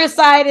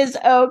patricide is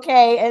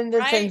okay in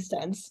this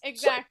instance.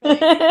 Exactly.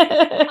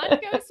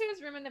 Hunt goes to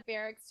his room in the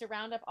barracks to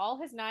round up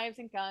all his knives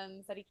and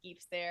guns that he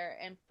keeps there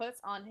and puts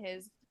on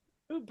his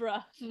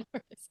Umbra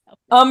Mortis.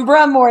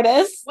 Umbra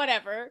Mortis.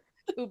 Whatever.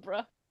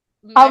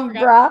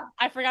 Umbra.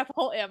 I forgot the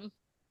whole M.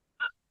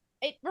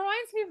 It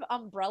reminds me of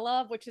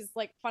Umbrella, which is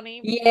like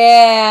funny.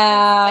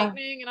 Yeah.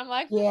 Lightning, and I'm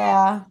like,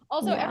 yeah.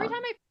 Also, every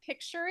time I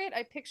picture it,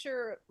 I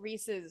picture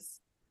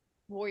Reese's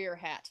warrior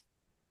hat.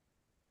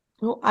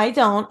 Well, I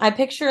don't. I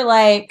picture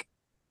like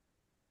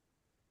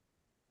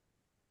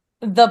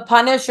the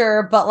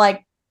Punisher, but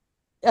like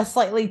a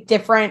slightly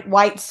different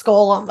white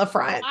skull on the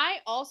front. I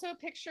also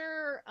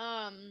picture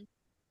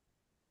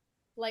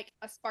like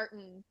a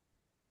Spartan,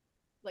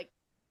 like.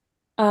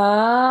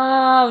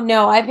 Oh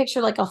no! I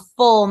picture like a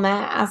full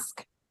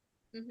mask.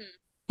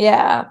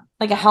 Yeah,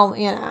 like a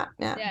helmet. Yeah.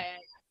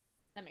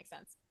 That makes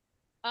sense.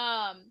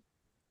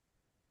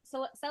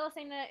 So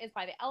Celestina is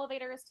by the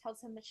elevators,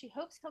 tells him that she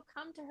hopes he'll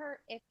come to her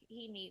if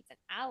he needs an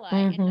ally,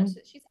 and knows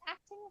that she's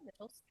acting a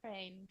little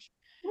strange.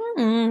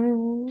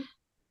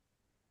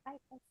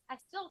 I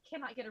still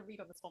cannot get a read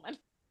on this woman.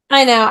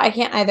 I know, I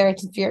can't either.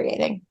 It's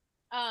infuriating.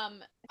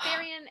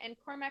 Tharian and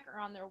Cormac are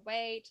on their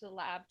way to the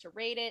lab to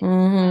raid it.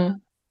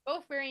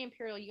 Both wearing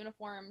Imperial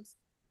uniforms.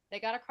 They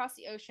got across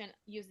the ocean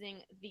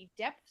using the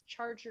Depth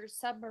Charger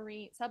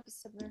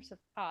submersive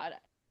pod.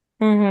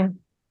 Yeah.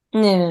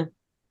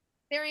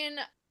 Tharian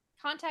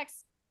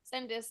contacts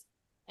Sendis,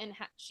 and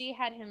she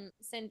had him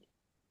send.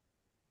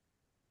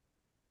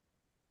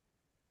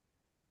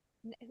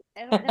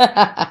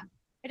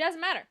 It doesn't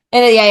matter.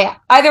 Yeah.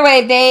 Either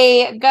way,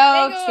 they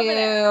go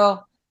to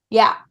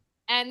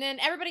and then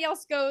everybody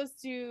else goes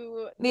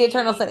to the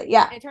Eternal City.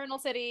 Yeah, Eternal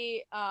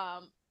City.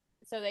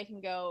 So they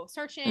can go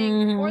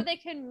searching, or they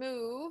can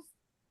move.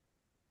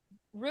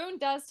 Rune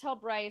does tell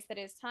Bryce that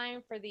it's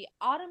time for the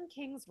Autumn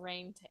King's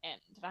reign to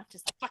end, and I'm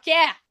just like, fuck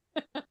yeah,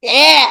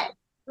 yeah.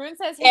 Rune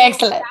says he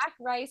will back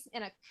Bryce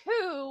in a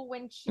coup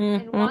when she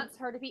and wants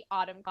her to be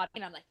Autumn God,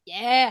 and I'm like,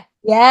 yeah,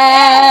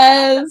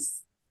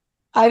 yes,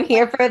 I'm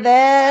here for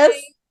this.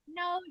 Like,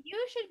 no,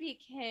 you should be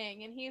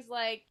king, and he's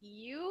like,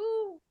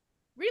 you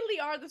really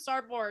are the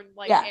Starborn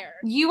heir.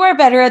 You are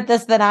better at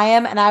this than I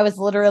am, and I was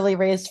literally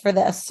raised for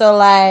this. So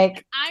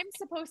like, I'm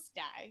supposed to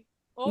die.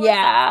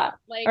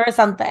 Or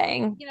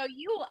something. You know,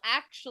 you will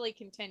actually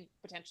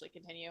potentially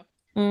continue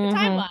the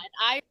timeline.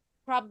 I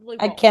probably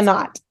won't. I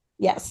cannot.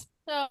 Yes.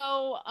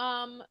 So,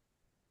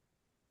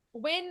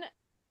 when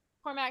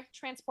Cormac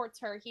transports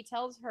her, he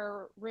tells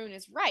her Rune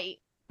is right,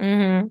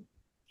 and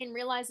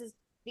realizes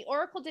the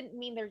Oracle didn't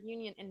mean their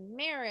union in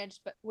marriage,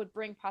 but would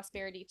bring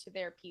prosperity to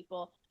their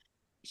people.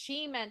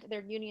 She meant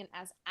their union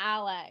as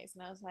allies,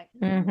 and I was like,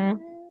 that's good.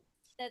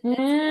 That's a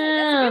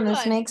good this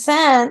one. Makes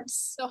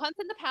sense. So, Hunt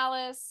in the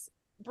Palace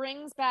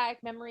brings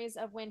back memories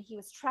of when he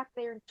was trapped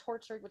there and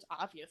tortured, which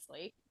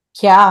obviously.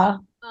 Yeah.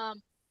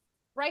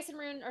 Bryce and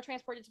Rune are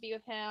transported to be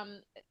with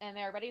him, and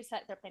they're ready to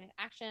set their plan in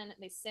action.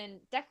 They send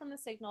Declan the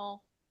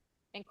signal,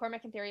 and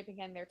Cormac and Theria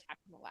begin their attack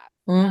from the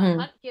lab.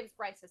 Hunt gives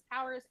Bryce his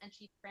powers, and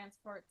she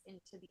transports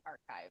into the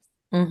archives.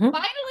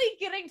 Finally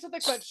getting to the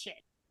good shit.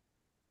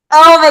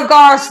 Oh my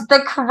gosh,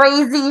 the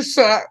crazy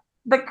shit.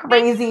 The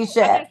crazy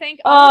shit. I thank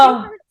all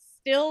of you for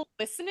still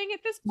listening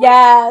at this point.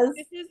 Yes.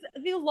 This is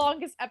the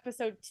longest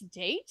episode to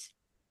date.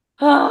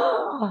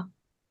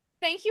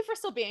 Thank you for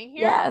still being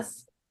here.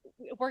 Yes.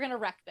 We're going to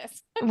wreck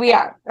this. Okay. We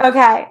are.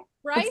 Okay.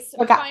 Bryce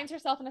finds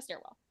herself in a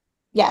stairwell.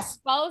 Yes.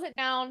 Follows it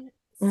down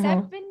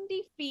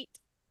 70 feet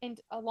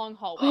into a long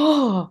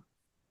hallway.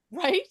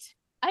 Right?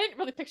 I didn't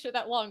really picture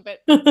that long, but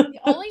the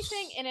only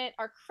thing in it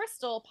are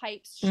crystal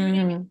pipes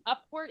shooting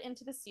upward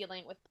into the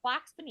ceiling with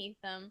plaques beneath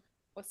them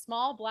with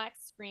small black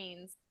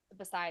screens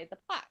beside the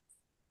plaques.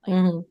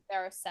 Like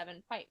there are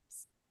 7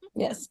 pipes.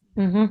 Yes.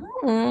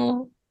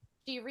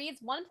 She reads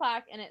one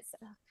plaque and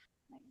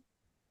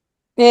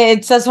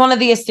it says one of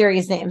the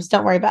Asteria's names.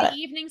 Don't worry about it. The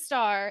Evening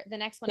Star. The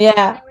next one is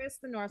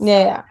the North Star.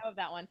 I know of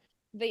that one.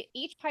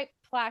 Each pipe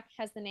plaque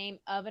has the name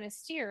of an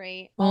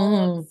Asteria.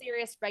 All of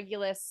Sirius,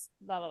 Regulus,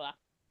 blah blah blah.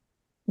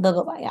 Blah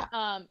blah blah.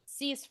 Yeah.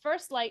 Sees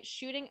first light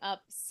shooting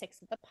up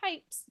 6 of the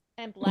pipes,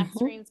 and black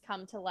screens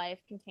come to life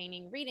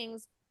containing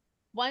readings.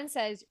 One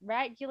says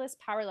Regulus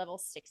power level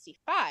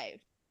 65.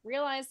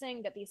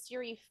 Realizing that the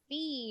Asteria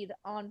feed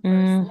on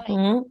first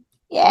light.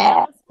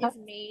 Yeah. The house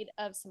is made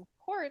of some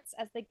quartz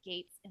as the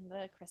gates in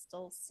the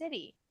Crystal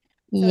City.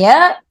 So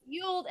yeah.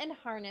 Fueled and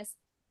harnessed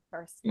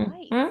first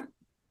light.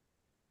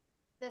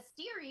 The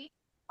Asteria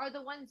are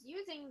the ones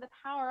using the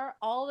power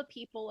all the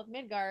people of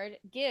Midgard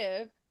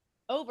give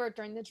over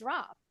during the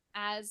drop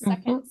as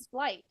second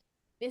flight.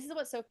 This is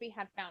what Sophie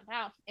had found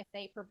out. If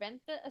they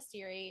prevent the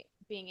Asteria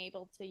being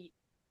able to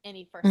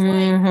any first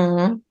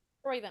light,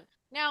 destroy them.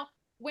 Now,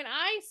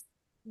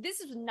 this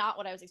is not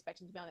what I was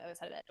expecting to be on the other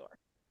side of that door.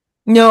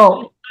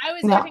 No. I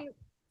was expecting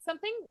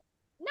something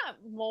not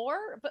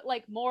more, but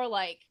like more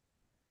like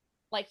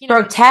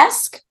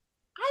grotesque.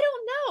 I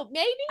don't know.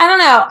 Maybe I don't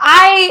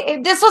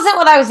know. This wasn't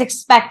what I was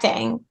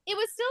expecting. It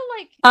was still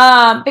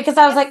like because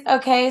I was like,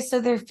 okay, so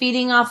they're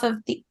feeding off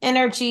of the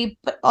energy,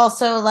 but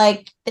also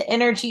like the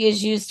energy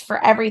is used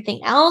for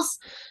everything else.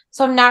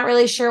 So I'm not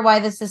really sure why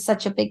this is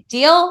such a big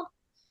deal.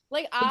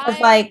 Because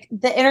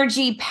the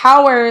energy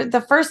power,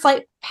 the first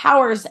light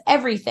powers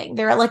everything.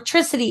 Their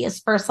electricity is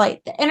first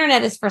light. The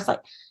internet is first light.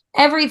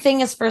 Everything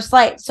is first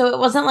light. So it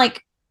wasn't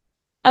like,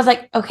 I was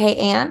like, okay,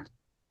 and?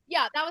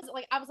 Yeah, that was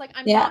like, I was like,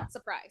 I'm not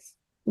surprised.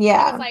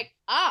 Yeah. I was like,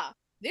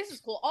 this is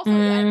cool. Also,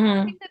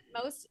 I think that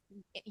most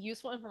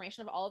useful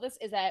information of all of this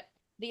is that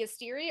the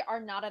Asteria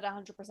are not at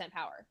 100%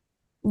 power.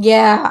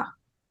 Yeah.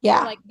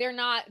 Yeah. Like, they're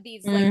not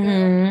these, like,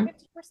 they're like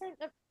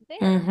 50% of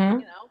there, you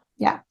know?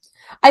 Yeah.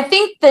 I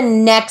think the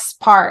next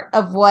part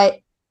of what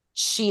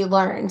she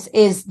learns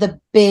is the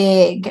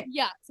big,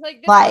 so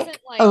like, this wasn't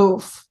like,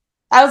 oof.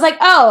 I was like,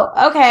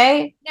 oh,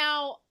 okay.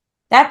 Now,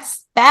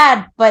 that's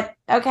bad, but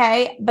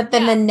okay. But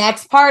then the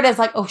next part is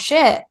like, oh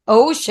shit.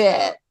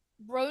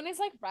 Roan is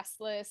like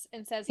restless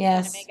and says he's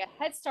going to make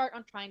a head start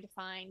on trying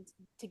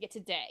to get to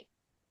Day.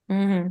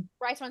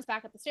 Bryce runs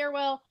back up the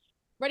stairwell,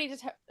 ready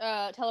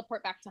to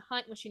teleport back to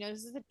Hunt when she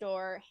notices the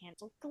door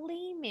handle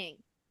gleaming.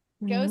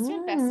 Goes to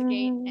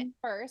investigate at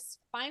first,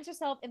 finds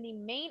herself in the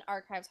main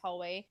archives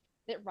hallway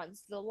that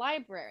runs to the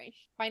library,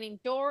 finding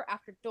door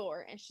after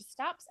door, and she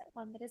stops at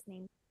one that is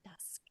named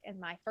Dusk. And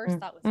my first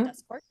thought was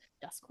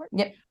Duskcourt?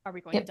 Yep. Are we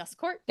going to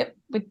Duskcourt? Yep.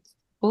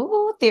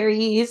 Ooh,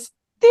 theories.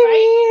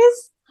 Right?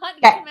 Hunt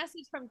gets a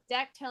message from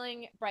Deck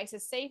telling Bryce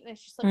is safe, and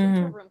she slips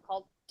into a room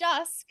called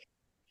Dusk,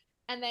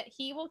 and that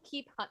he will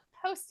keep Hunt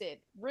posted.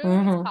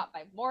 Rune is caught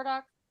by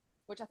Mordock,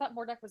 which I thought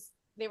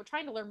they were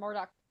trying to lure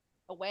Mordock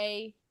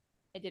away.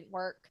 It didn't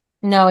work.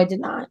 No, it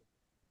did not.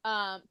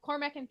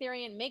 Cormac and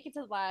Therian make it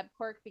to the lab.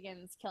 Quark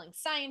begins killing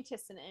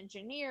scientists and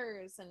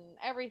engineers and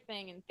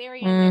everything, and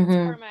Therian knows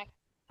Cormac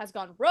has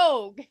gone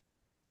rogue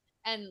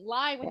and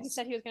lied when he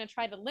said he was going to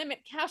try to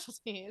limit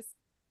casualties.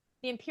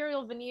 The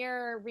Imperial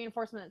Veneer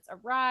reinforcements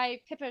arrive.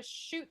 Pippa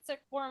shoots at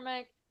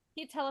Cormac.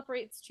 He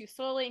teleports too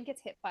slowly and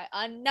gets hit by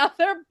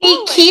another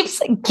bullet. He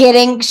keeps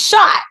getting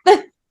shot.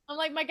 I'm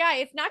like, my guy,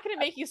 it's not going to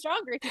make you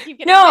stronger if you keep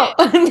getting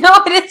hit.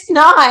 No, it is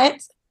not.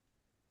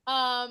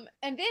 And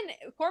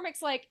then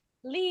Cormac's like,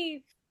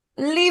 leave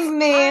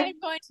me. I'm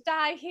going to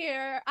die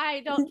here.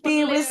 I don't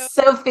be with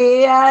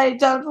Sophie. I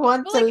don't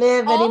want to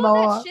live anymore.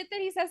 All that shit that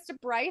he says to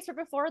Bryce or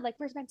before, like,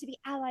 we're meant to be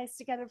allies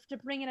together to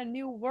bring in a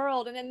new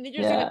world, and then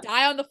you're just gonna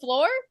die on the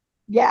floor.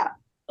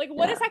 Like,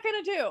 what is that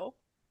gonna do?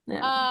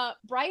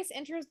 Bryce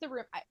enters the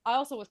room. I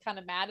also was kind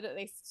of mad that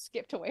they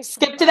skipped away.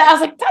 Skipped it. I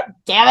was like, God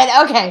damn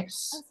it. Okay. I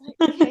was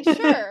like, okay,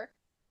 sure.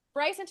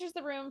 Bryce enters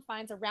the room,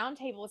 finds a round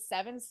table with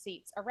 7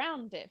 seats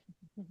around it.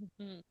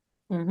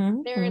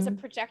 There is a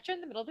projector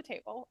in the middle of the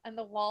table, and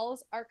the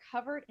walls are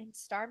covered in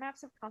star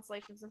maps of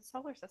constellations and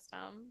solar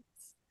systems.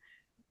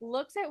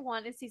 Looks at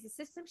one and sees a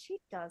system she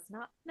does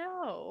not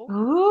know.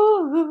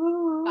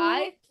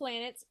 5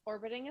 planets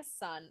orbiting a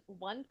sun.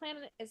 One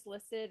planet is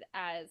listed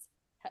as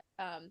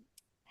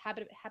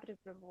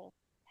habitable.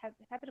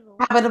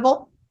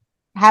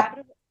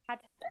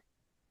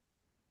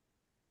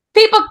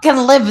 People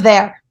can live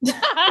there.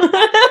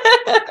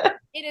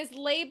 It is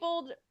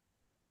labeled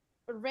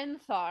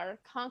Rinthar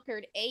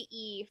conquered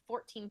AE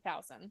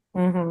 14,000.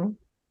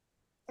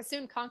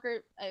 Soon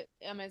conquered.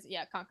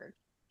 Conquered.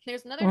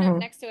 There's another note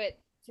next to it.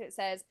 It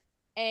says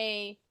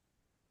a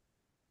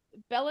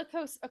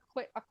bellicose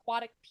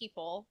aquatic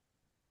people,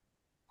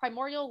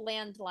 primordial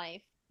land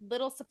life,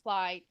 little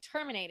supply,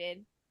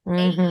 terminated.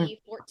 AE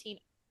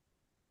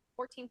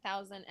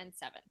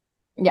 14,007.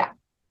 Yeah.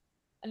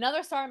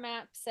 Another star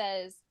map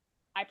says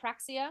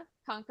Ipraxia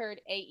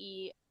conquered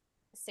AE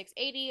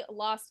 680,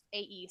 lost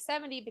AE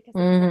 70 because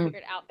they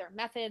figured out their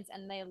methods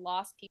and they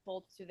lost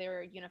people to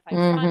their unified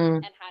front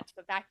and had to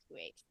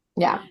evacuate.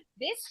 Yeah.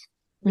 This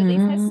really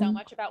says so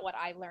much about what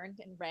I learned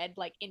and read,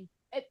 like when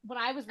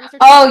I was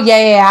researching. Oh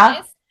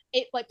yeah. This,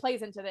 it like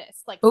plays into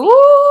this. Like,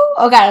 ooh,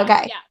 okay,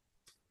 okay. Yeah.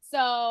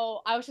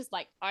 So I was just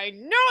like, I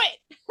knew it.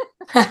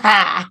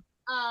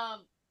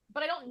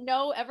 But I don't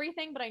know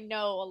everything, but I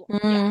know.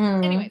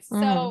 Anyways,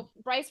 so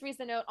Bryce reads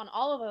the note on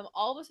all of them.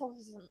 All the solar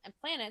systems and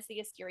planets the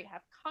Asteri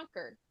have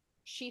conquered.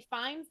 She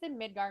finds the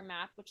Midgard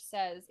map, which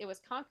says it was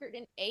conquered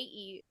in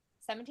AE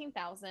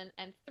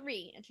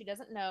 17,003, and she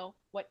doesn't know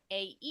what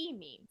AE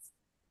means.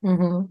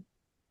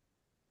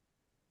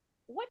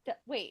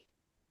 Wait,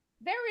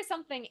 there is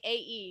something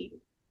AE.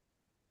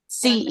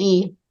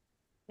 CE.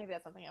 Maybe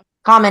that's something else.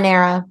 Common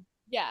Era.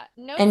 Yeah.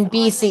 And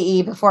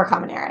BCE before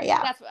Common Era.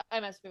 Yeah. That's what I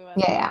must be with.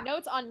 Yeah.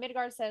 Notes on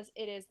Midgard says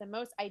it is the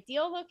most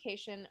ideal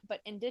location, but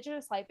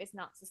indigenous life is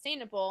not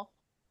sustainable,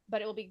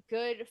 but it will be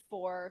good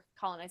for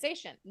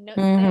colonization. Note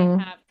they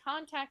have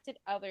contacted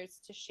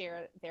others to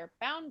share their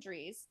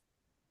bounties.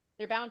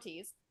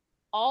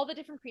 All the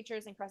different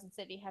creatures in Crescent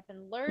City have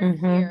been lured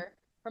here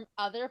from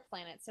other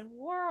planets and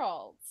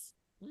worlds.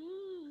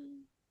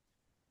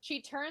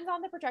 She turns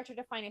on the projector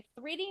to find a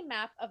 3D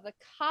map of the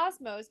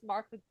cosmos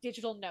marked with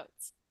digital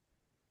notes.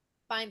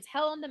 Finds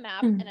hell on the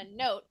map and a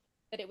note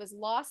that it was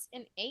lost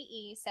in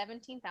AE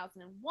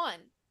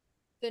 17,001.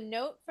 The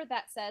note for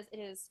that says it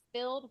is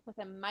filled with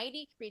a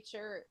mighty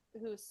creatures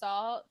who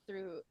saw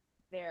through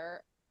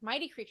their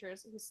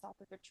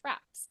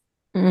traps.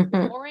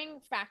 Warring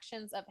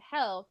factions of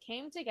hell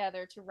came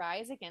together to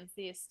rise against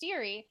the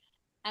Asteri,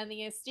 and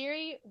the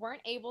Asteri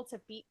weren't able to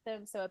beat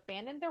them, so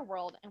abandoned their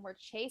world and were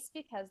chased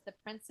because the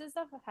princes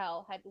of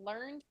hell had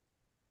learned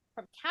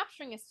from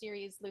capturing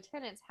Asteri's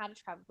lieutenants how to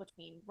travel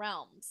between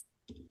realms.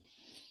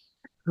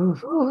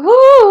 What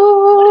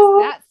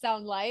does that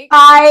sound like?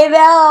 I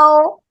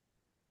know.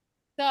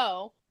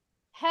 So,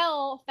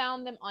 Hell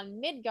found them on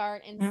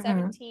Midgard in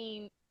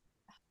 17.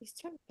 These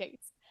two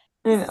dates.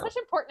 This is such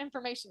important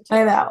information too.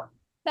 I know.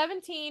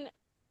 17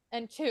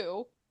 and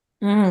 2.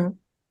 And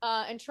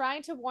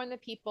trying to warn the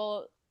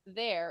people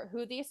there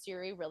who the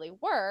Asteri really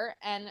were,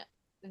 and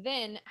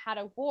then had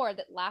a war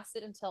that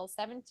lasted until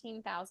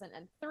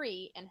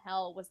 17,003, and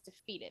Hell was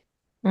defeated.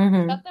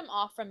 Shut them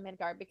off from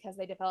Midgard because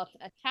they developed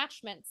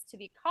attachments to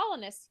the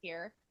colonists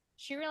here.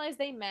 She realized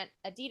they meant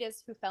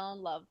Adidas, who fell in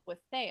love with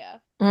Thea.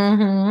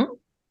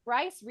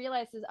 Bryce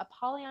realizes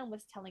Apollyon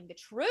was telling the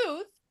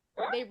truth.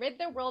 They rid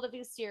their world of the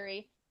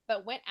Asteri,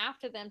 but went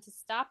after them to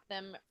stop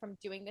them from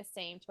doing the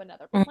same to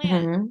another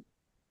planet.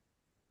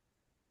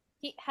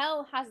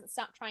 Hell hasn't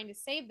stopped trying to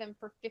save them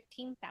for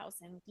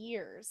 15,000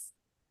 years.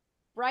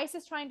 Bryce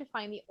is trying to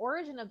find the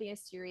origin of the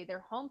Asteri,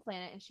 their home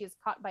planet, and she is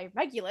caught by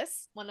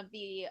Regulus, one of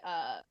the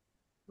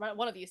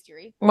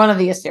Asteri. One of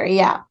the Asteri,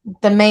 yeah.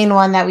 The main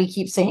one that we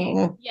keep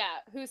seeing. Yeah,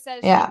 who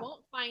says she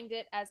won't find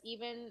it as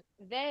even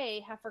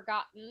they have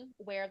forgotten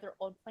where their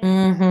old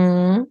planet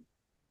was.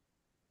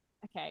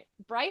 Okay.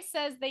 Bryce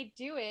says they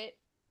do it,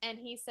 and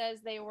he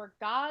says they were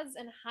gods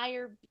and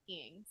higher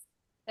beings,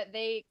 that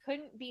they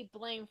couldn't be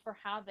blamed for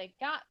how they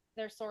got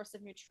their source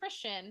of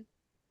nutrition.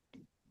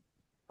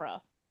 Bruh.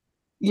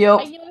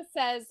 Regulus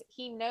says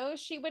he knows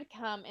she would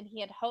come and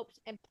he had hoped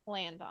and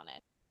planned on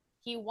it.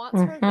 He wants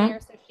her there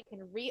so she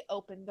can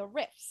reopen the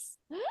rifts.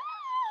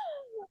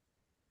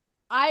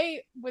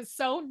 I was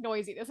so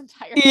noisy this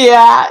entire time.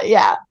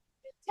 Yeah.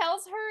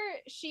 Tells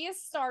her she is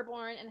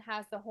starborn and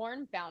has the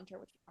horn bound her,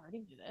 which we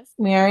already knew this.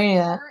 We already knew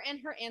that. Her and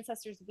her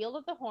ancestors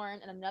wielded the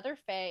horn and another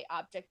Fae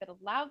object that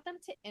allowed them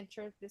to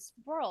enter this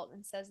world,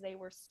 and says they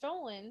were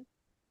stolen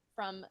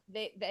from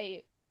the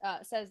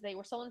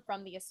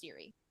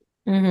Asteri.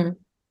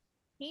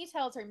 He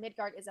tells her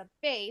Midgard is a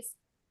base.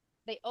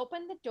 They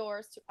opened the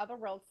doors to other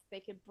worlds so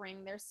they could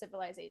bring their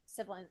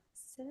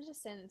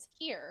citizens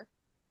here.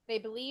 They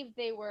believed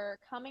they were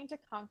coming to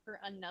conquer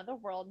another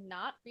world,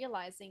 not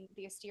realizing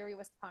the Asteri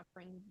was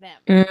conquering them.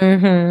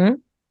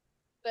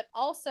 But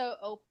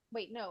also,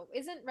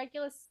 isn't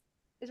Regulus?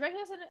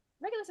 Regulus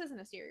is an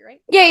Asteri,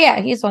 right?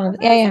 Yeah, he's one of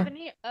them. Yeah.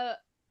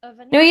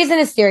 No, he's an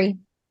Asteri.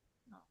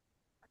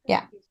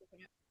 Yeah.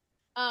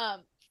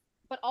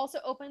 But also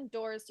opened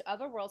doors to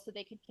other worlds so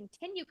they could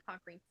continue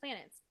conquering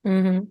planets.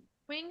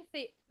 Queen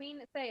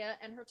Thea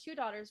and her two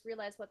daughters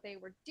realized what they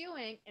were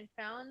doing and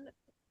found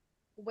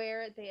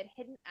where they had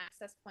hidden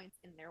access points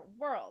in their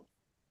world.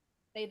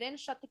 They then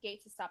shut the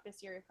gates to stop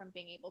Assyria from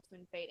being able to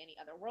invade any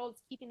other worlds,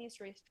 keeping the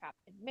Assyrians trapped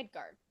in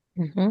Midgard.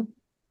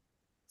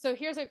 So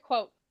here's a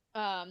quote.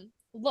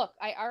 Look,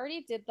 I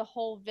already did the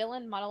whole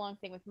villain monologue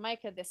thing with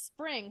Micah this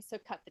spring, so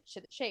cut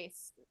to the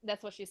chase.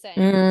 That's what she's saying.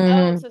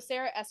 Oh, so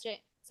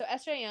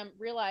SJM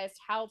realized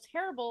how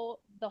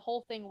terrible the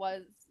whole thing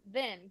was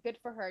then. Good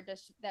for her.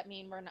 Does that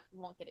mean we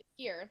won't get it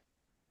here?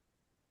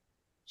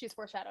 She's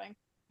foreshadowing.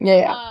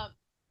 Yeah.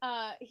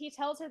 He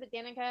tells her that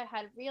Danica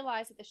had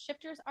realized that the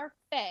shifters are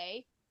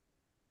Fae,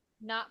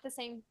 not the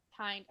same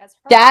kind as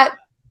her. That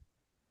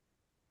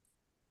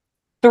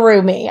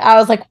threw me. I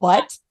was like,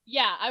 what?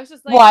 Yeah, I was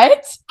just like,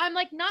 what? I'm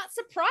like, not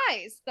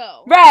surprised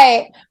though.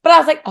 Right. But I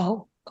was like,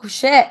 oh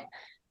shit.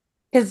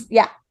 Because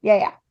yeah.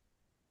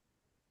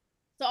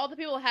 So all the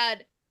people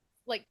had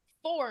like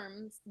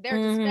forms, they're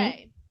just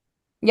Fae.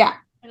 Yeah.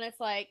 And it's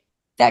like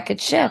that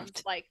could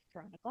shift. Like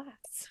throwing a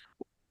glass.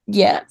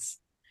 Yes.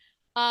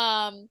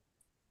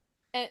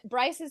 And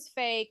Bryce's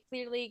Fae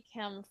clearly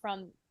come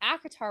from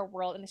Akatar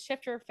world, and the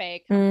Shifter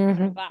Fae come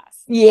from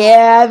glass.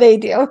 Yeah, they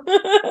do.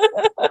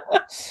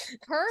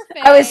 Her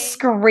Fae, I was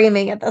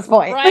screaming at this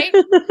point. Right?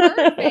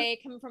 Her Fae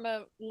come from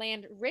a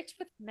land rich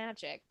with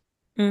magic.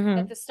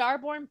 That the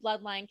Starborn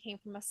bloodline came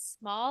from a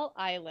small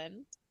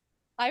island.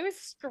 I was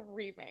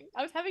screaming.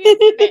 I was having a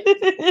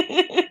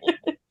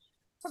fit.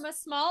 From a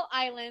small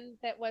island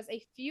that was a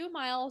few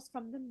miles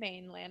from the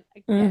mainland.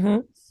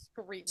 Again,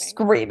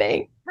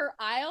 screaming. Her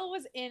isle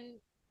was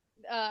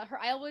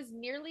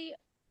nearly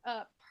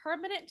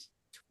permanent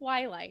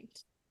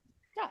twilight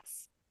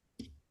dust.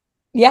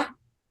 Yeah.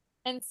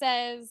 And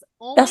says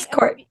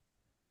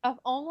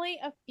only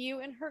a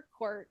few in her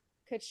court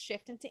could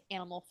shift into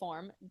animal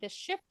form. The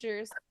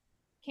shifters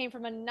came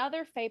from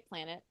another Fae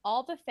planet.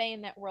 All the Fae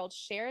in that world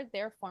shared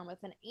their form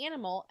with an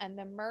animal, and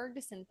the Mer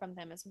descend from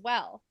them as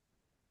well.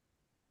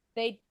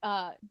 They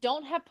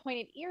don't have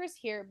pointed ears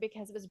here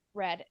because it was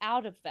bred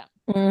out of them.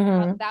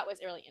 That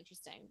was really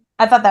interesting.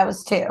 I thought that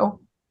was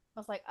too. I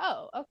was like,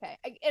 oh, okay.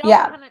 It also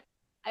kind of,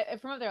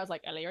 from up there, I was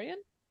like, Illyrian?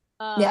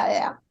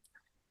 Yeah.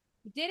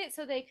 Did it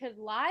so they could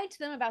lie to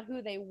them about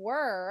who they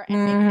were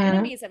and make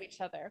enemies of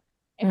each other.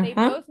 If they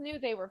both knew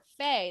they were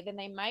Fae, then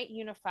they might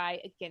unify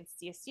against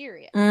the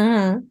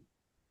Assyrians.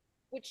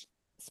 Which,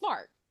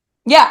 smart.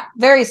 Yeah,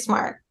 very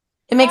smart.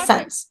 It makes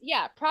sense.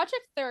 Yeah,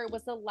 Project Third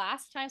was the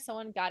last time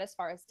someone got as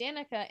far as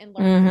Danica and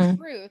learned the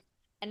truth,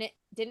 and it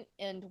didn't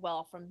end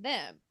well from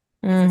them.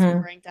 Is this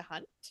referring to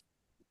Hunt?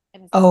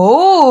 And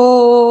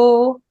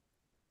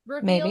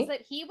reveals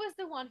that he was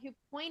the one who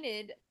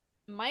pointed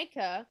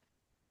Micah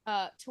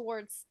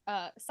towards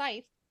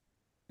Scythe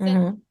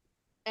and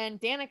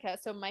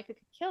Danica, so Micah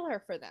could kill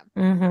her for them.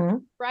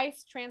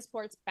 Bryce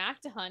transports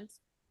back to Hunt.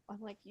 I'm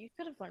like, you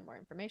could have learned more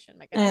information.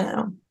 My goodness. I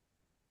know.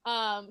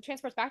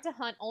 Transports back to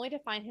Hunt, only to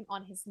find him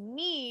on his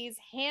knees,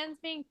 hands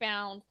being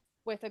bound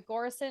with a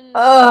Gorson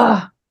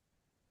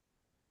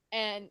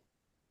and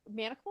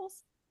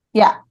manacles.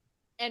 Yeah.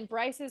 And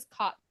Bryce is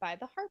caught by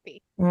the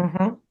harpy.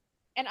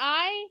 And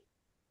I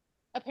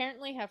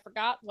apparently have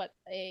forgot what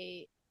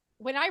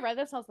when I read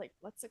this, I was like,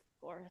 what's a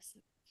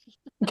Gorson?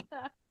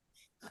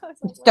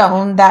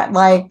 Stone that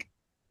like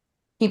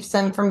keeps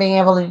them from being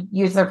able to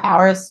use their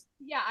powers.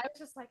 Yeah, I was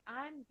just like,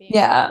 I'm being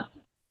Yeah.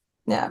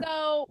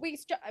 So we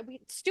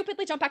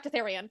stupidly jump back to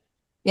Therion.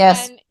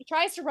 Yes. And he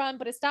tries to run,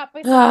 but is stopped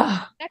by someone in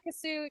a mecha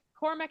suit.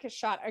 Cormac is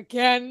shot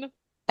again.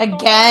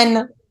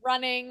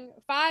 Running.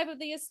 5 of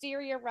the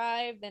Asteria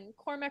arrive. Then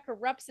Cormac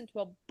erupts into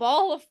a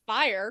ball of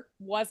fire.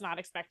 Was not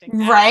expecting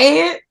that.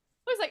 Right? I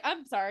was like,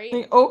 I'm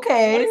sorry.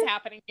 Okay. What is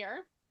happening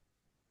here?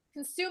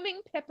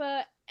 Consuming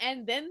Pippa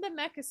and then the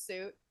mecha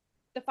suit.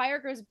 The fire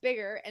grows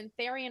bigger and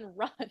Therion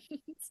runs.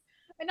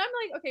 And I'm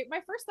like, okay, my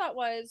first thought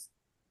was,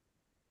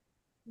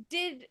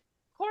 did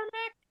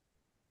Cormac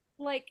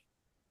like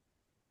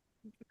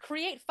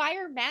create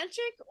fire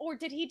magic, or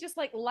did he just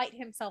like light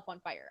himself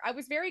on fire? I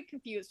was very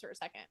confused for a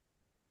second.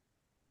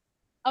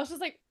 I was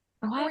just like,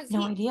 I have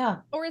no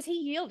idea. Or is he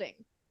yielding?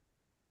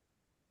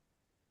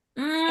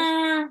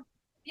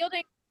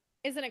 Yielding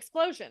is an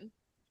explosion,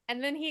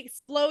 and then he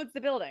explodes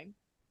the building.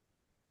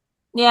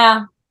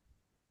 Yeah.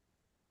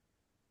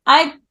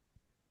 I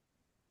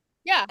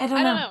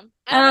don't know.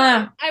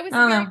 I was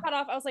very cut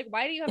off. I was like,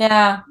 why do you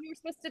have you were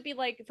supposed to be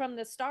like from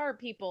the star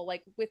people,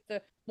 like with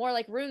the more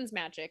like runes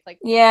magic, like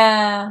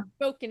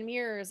smoke and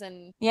mirrors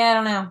and I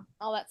don't know.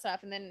 All that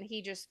stuff, and then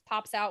he just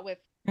pops out with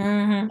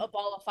a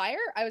ball of fire.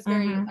 I was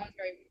very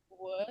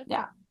wood.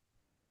 Yeah.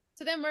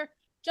 So then we're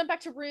jump back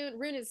to Rune.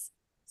 Rune is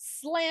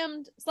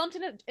slumped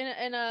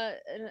in a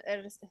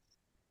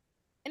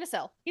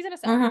cell. He's in a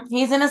cell.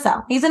 He's in a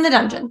cell. He's in the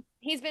dungeon.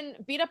 He's been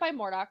beat up by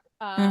Mordok.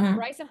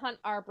 Bryce and Hunt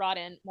are brought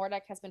in.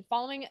 Mordok has been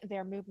following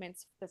their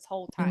movements this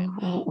whole time.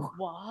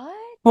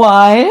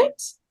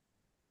 What?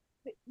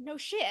 No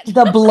shit.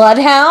 The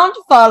Bloodhound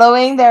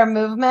following their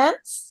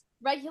movements?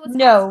 Regulus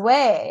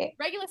way.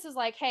 Regulus is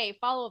like, hey,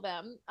 follow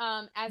them.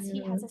 As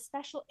he has a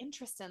special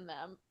interest in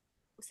them.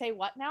 Say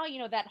what now? You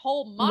know, that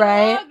whole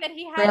monologue that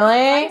he had.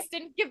 Really? Bryce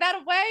didn't give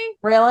that away.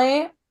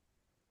 Really?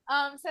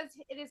 Says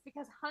it is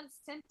because Hunt's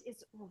scent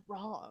is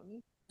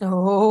wrong.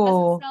 Oh.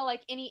 Doesn't smell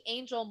like any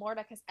angel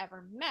Mordok has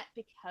ever met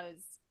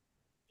because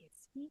is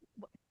he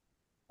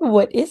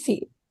what is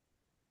he?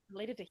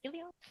 Related to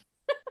Helion?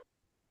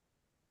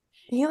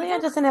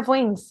 Helion doesn't have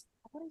wings.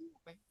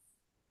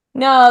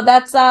 No,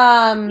 that's people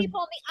on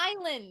the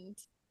island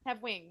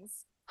have wings.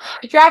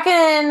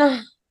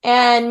 Draken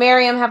and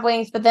Miriam have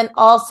wings, but then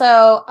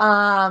also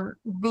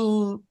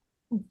the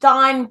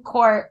Dawn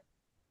Court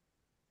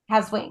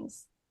has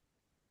wings.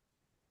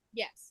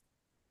 Yes.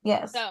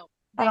 Yes. So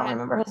I don't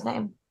remember his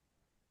name.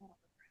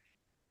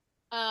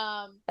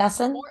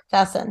 Vesson?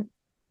 Vesson.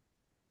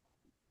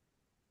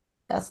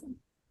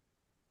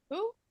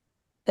 Who?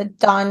 The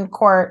Dawn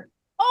Court.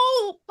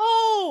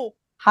 Oh!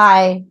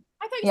 Hi.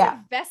 I thought you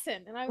said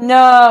Vesson, and I was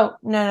no,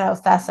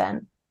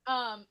 Vesson.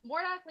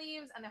 Mordok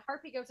leaves, and the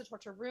Harpy goes to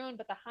torture Rune,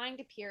 but the Hind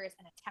appears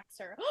and attacks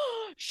her.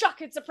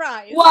 Shock and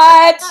surprise!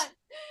 What?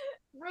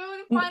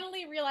 Rune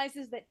finally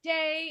realizes that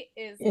Day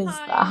is the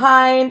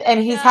Hind,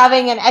 and he's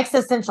having an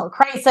existential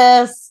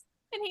crisis.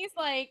 And he's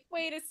like,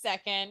 "Wait a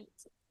second.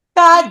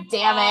 God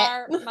damn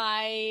it!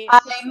 I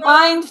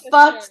mind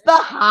fucked the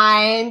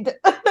Hind."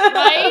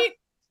 Right?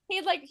 He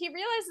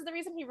realizes the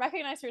reason he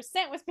recognized her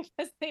scent was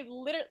because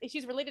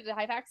she's related to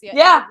Hypaxia.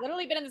 Yeah. They've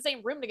literally been in the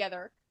same room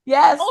together.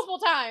 Yes. Multiple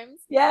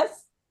times.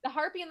 Yes. The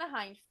Harpy and the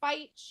Hind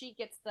fight. She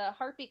gets the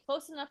Harpy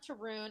close enough to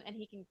Rune, and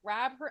he can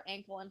grab her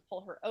ankle and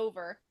pull her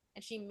over.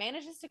 And she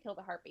manages to kill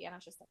the Harpy. And I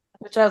was just like,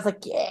 which I was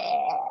like,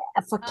 yeah,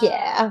 fuck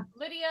yeah.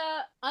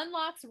 Lydia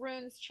unlocks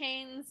Rune's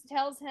chains,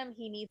 tells him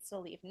he needs to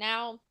leave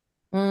now.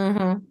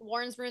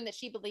 Warns Rune that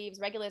she believes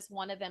Regulus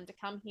wanted them to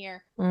come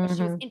here, but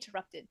she was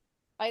interrupted.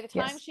 By the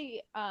time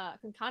she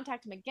can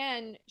contact him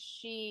again,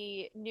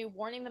 she knew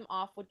warning them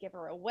off would give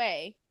her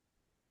away.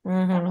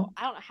 I don't know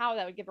how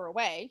that would give her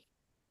away.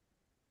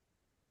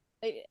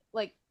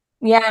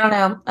 Yeah, I don't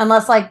know.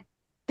 Unless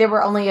there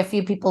were only a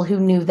few people who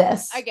knew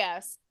this. I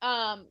guess.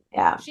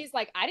 Yeah. She's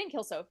like, I didn't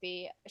kill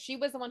Sophie. She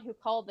was the one who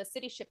called the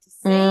city ship to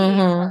save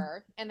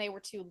her, and they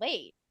were too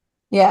late.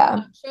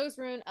 Yeah. Shows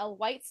Rune a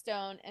white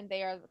stone, and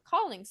they are the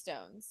calling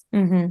stones.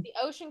 The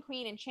Ocean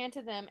Queen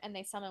enchanted them, and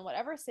they summon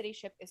whatever city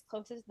ship is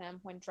closest to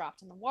them when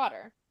dropped in the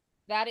water.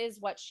 That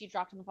is what she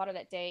dropped in the water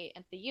that day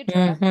at the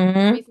Udra.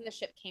 The reason the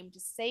ship came to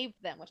save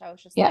them, which I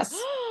was just like,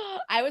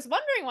 I was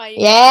wondering why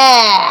you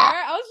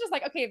I was just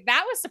like, okay,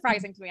 that was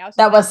surprising to me.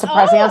 That was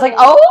surprising. I was like,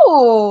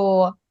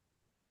 oh.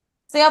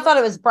 See, I thought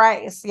it was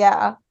Bryce.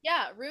 Yeah.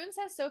 Yeah. Rune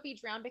says Sophie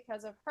drowned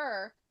because of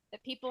her,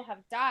 that people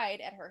have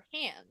died at her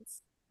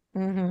hands.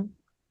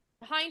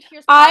 Hind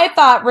hears I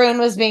thought Rune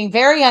was being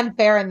very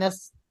unfair in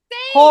this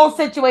whole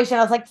situation.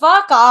 I was like,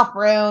 fuck off,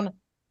 Rune.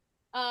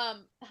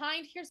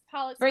 Hind hears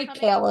Pollux very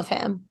pale of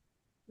him.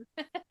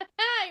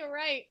 You're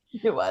right.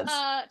 It was.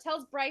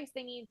 Tells Bryce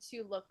they need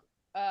to look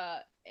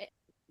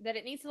that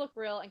it needs to look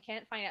real and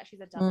can't find out she's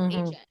a double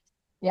agent.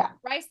 Yeah.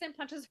 Bryce then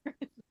punches her.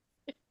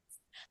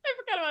 I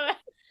forgot about that.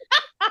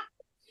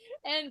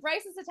 And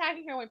Bryce is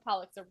attacking her when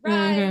Pollux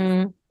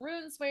arrives.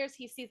 Rune swears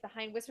he sees the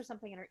Hind whisper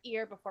something in her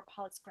ear before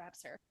Pollux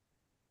grabs her.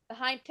 The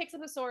Hind picks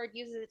up a sword,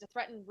 uses it to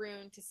threaten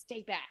Rune to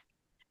stay back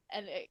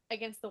and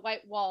against the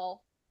white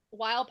wall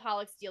while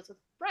Pollux deals with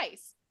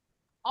Bryce.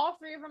 All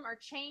three of them are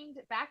chained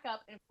back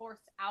up and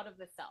forced out of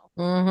the cell.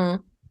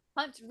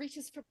 Hunt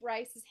reaches for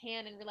Bryce's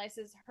hand and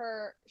realizes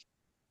her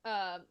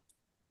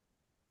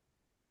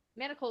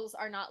manacles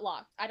are not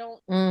locked. I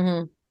don't.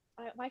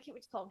 Why can't we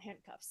just call them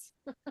handcuffs?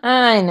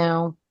 I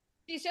know.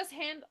 She's just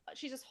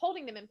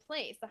holding them in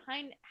place. The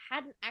Hind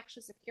hadn't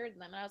actually secured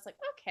them, and I was like,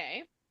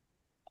 okay.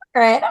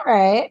 All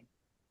right.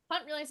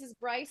 Hunt realizes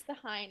Bryce, the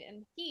Hind,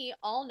 and he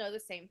all know the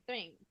same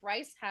thing.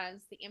 Bryce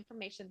has the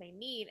information they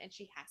need, and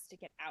she has to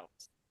get out.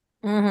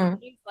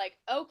 He's like,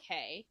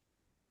 okay.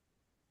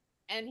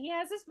 And he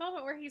has this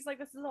moment where he's like,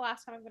 this is the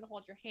last time I'm going to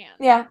hold your hand.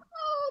 Yeah.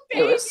 Oh,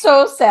 baby. It was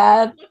so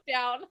sad. Look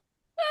down.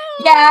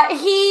 Yeah,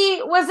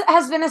 he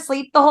has been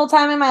asleep the whole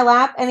time in my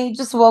lap, and he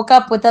just woke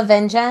up with a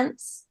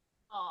vengeance.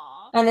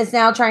 And is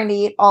now trying to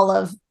eat all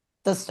of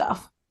the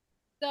stuff.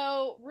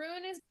 So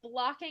Rune is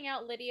blocking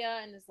out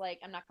Lydia and is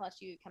like, I'm not going to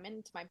let you come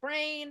into my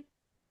brain.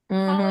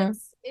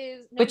 Pollux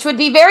is... Which would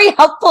be very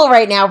helpful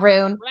right now,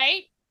 Rune.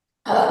 Right?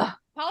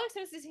 Pollux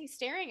notices he's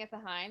staring at the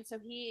Hind, so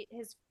he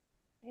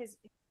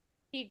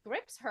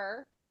grips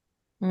her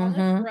on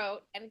the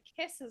throat and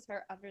kisses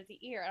her under the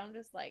ear. And I'm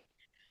just like...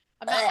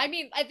 I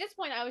mean, at this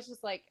point, I was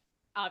just like,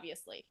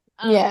 obviously.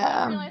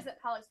 Yeah. I realized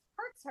that Pollux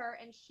hurts her,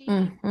 and she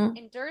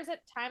endures it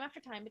time after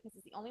time because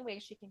it's the only way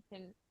she can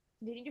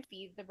continue to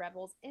feed the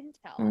rebels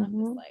intel. And I'm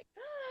just like,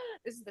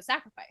 this is the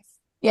sacrifice.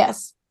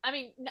 Yes. I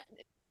mean,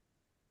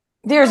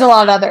 there's a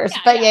lot of others,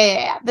 but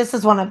yeah. This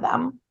is one of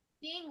them.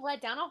 Being led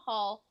down a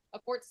hall, a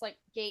quartz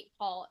gate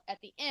hall at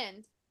the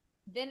end.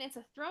 Then it's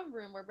a throne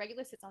room where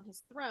Regulus sits on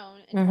his throne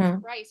and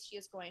tells Bryce she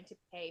is going to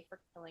pay for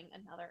killing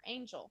another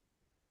angel.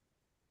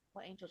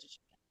 What angel did she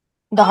kill?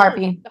 The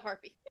Harpy. The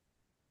Harpy.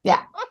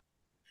 Yeah. I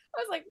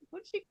was like,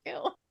 who'd she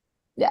kill?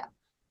 Yeah.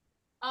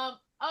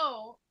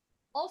 Also,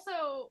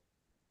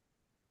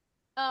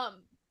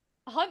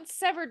 Hunt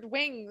said severed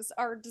wings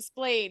are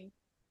displayed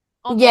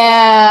on the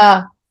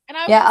wall. And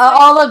I was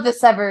all of the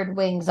severed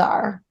wings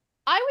are.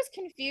 I was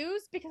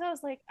confused because I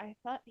was like, I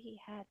thought he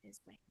had his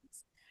wings.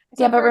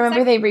 So but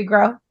remember they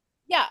regrow?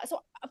 Yeah,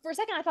 so for a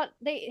second I thought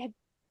they had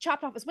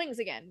chopped off his wings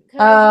again. Oh,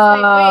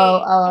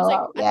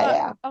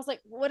 I was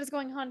like, what is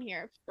going on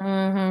here?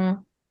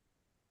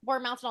 Were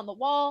mounted on the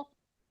wall.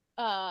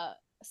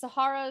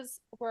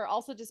 Sahara's were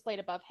also displayed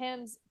above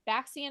him.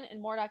 Baxian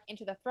and Mordock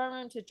enter the throne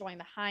room to join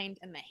the Hind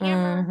and the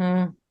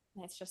Hammer.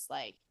 And it's just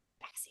like,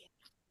 Baxian.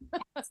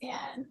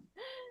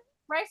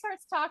 Bryce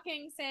starts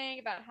talking, saying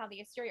about how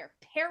the Asteri are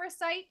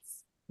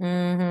parasites.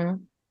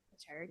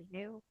 Which I already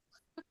knew.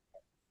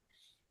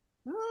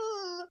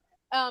 Who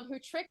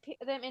trick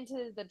them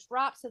into the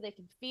drop so they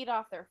can feed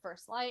off their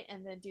first light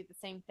and then do the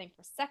same thing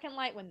for second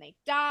light when they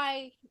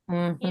die.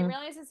 He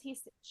realizes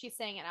she's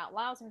saying it out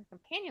loud so her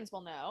companions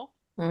will know.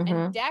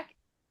 And Deck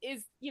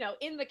is,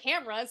 in the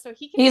camera, so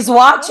he's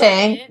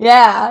watching.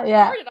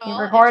 Yeah. He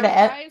recorded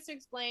it. Tries to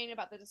explain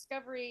about the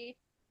discovery,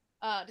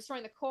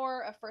 destroying the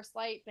core of first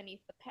light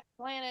beneath the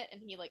planet, and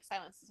he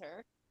silences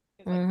her.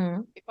 He's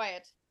like, be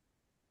quiet.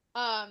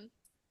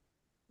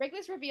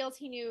 Regulus reveals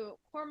he knew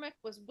Cormac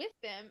was with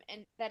them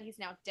and that he's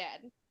now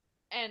dead.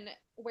 And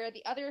where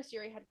the other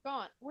Asteri had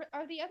gone.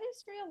 Are the other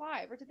Asteri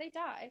alive or did they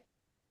die?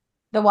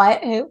 The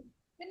what? Who?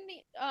 In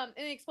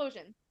the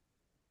explosion.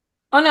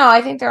 Oh no,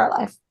 I think they're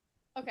alive.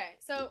 Okay,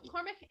 so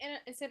Cormac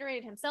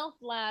incinerated himself,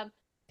 Lab,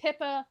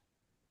 Pippa.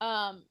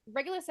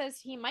 Regulus says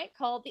he might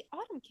call the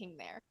Autumn King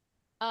there.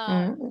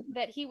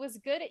 That he was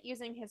good at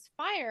using his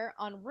fire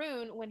on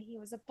Rune when he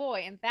was a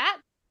boy, and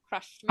that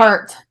crushed me.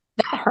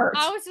 That hurt.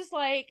 I was just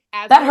like,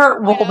 that hurt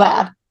real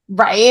bad,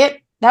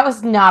 right? That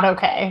was not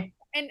okay.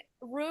 And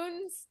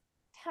Rune's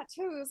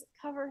tattoos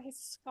cover his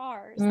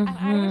scars, and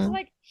I was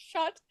like,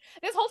 shut.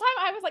 This whole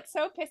time, I was like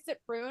so pissed at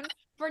Rune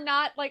for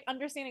not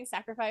understanding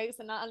sacrifice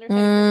and not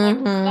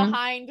understanding the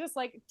Hind just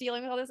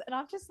dealing with all this, and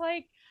I'm just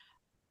like,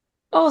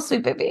 oh,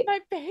 sweet baby, my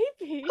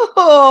baby.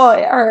 Oh,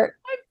 it hurt.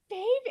 My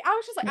baby. I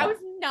was just like, I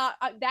was not.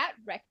 That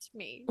wrecked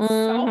me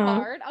so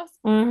hard. I was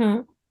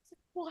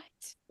like,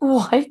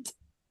 what?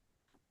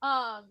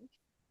 I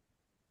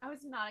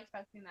was not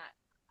expecting that.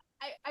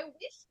 I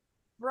wish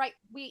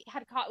we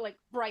had caught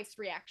Bryce's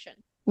reaction.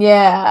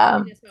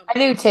 Yeah, I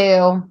do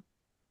too.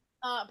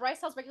 Bryce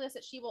tells Regulus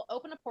that she will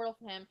open a portal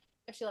for him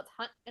if she lets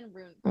Hunt and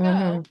Rune go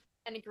and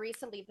agrees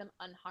to leave them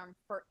unharmed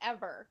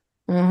forever.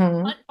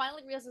 Hunt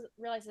finally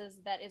realizes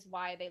that is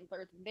why they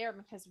lured them there,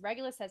 because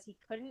Regulus says he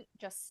couldn't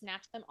just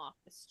snatch them off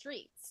the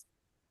streets.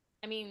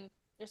 I mean,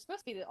 they're supposed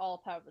to be the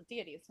all-powerful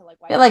deities, so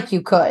why?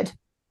 You could.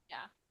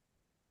 Yeah.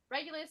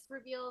 Regulus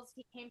reveals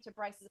he came to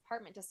Bryce's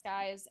apartment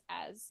disguised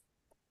as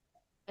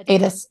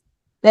Adidas.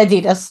 The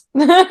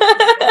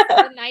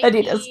night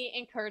Adidas. He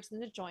encouraged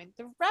them to join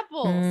the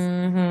rebels.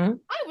 I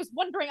was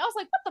wondering, I was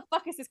like, what the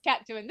fuck is this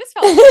cat doing? This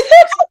felt I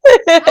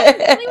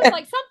really was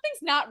like,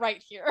 something's not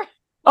right here.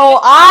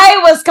 Oh, I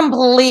was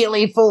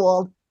completely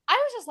fooled. I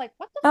was just like,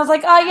 what the fuck? I was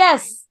like, oh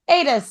yes,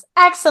 Adis,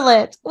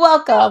 excellent.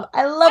 Welcome.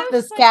 I love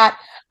this cat.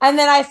 And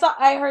then I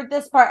heard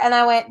this part and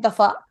I went, the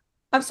fuck?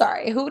 I'm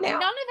sorry, who now? None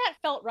of that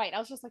felt right. I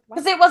was just like,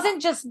 because it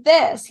wasn't just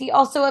this. He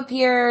also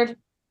appeared.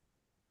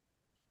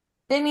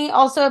 Didn't he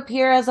also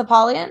appear as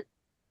Apollyon?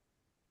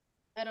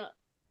 I don't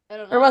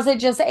know. Or was it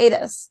just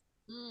Adis?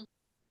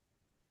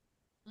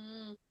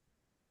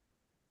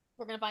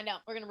 We're gonna find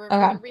out. We're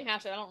gonna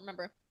rehash it. I don't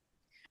remember.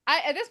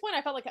 At this point,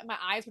 I felt like my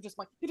eyes were just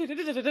going.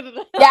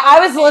 Yeah, I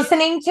was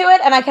listening to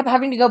it, and I kept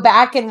having to go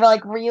back and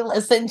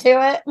re-listen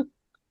to it.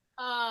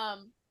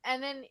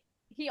 And then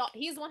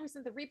he's the one who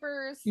sent the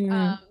Reapers.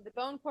 The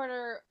Bone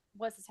Quarter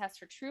was the test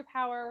for true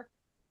power.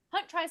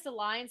 Hunt tries to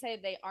lie and say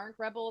they aren't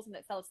rebels and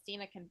that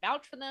Celestina can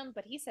vouch for them,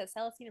 but he says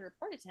Celestina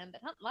reported to him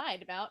that Hunt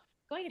lied about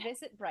going to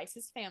visit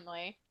Bryce's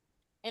family,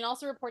 and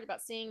also reported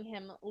about seeing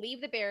him leave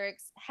the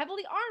barracks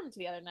heavily armed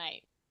the other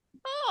night.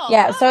 Oh,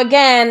 yeah. So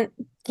again,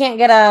 can't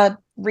get a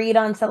read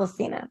on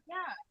Celestina.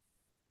 Yeah.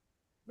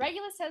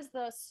 Regulus says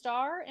the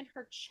star in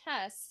her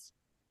chest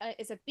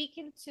is a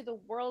beacon to the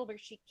world where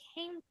she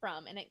came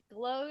from, and it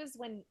glows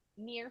when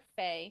near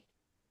Fae,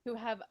 who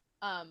have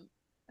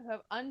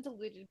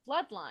undiluted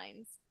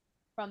bloodlines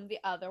from the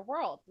other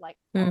world, like.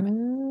 But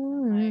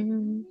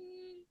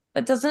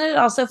doesn't it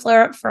also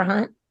flare up for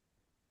Hunt?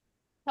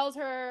 Tells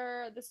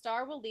her the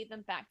star will lead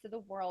them back to the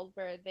world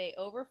where they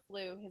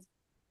overthrew his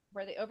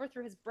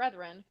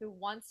brethren, who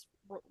once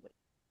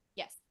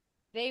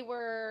they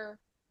were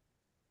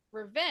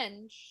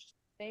revenged.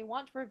 They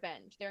want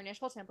revenge. Their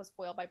initial attempt was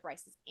foiled by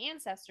Bryce's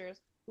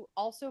ancestors, who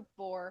also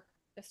bore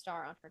the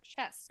star on her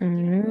chest. Do you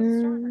know who has the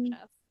star on her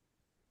chest?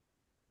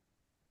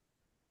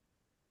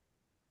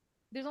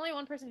 There's only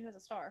one person who has a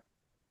star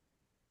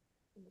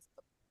in this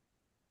book.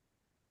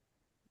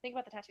 Think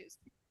about the tattoos.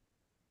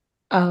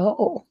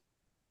 Oh.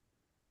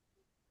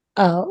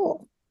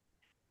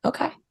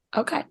 Okay.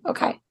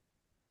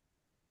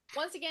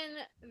 Once again,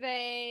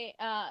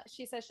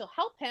 she says she'll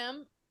help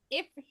him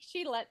if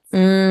she lets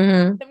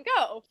them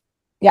go.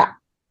 Yeah.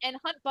 And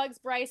Hunt bugs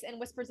Bryce and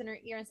whispers in her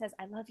ear and says,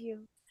 I love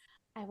you.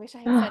 I wish I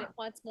had said it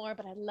once more,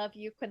 but I love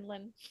you,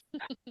 Quinlan.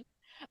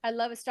 Our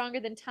love is stronger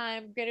than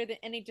time, greater than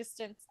any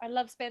distance. Our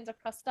love spans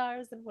across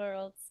stars and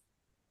worlds.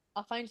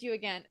 I'll find you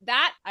again.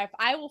 That, if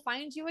I will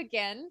find you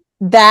again.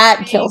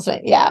 That kills me.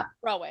 Yeah.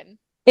 Rowan.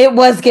 It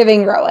was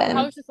giving Rowan.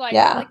 I was just like,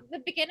 yeah. Like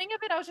the beginning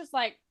of it, I was just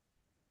like,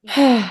 no.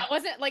 I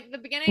wasn't like the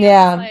beginning.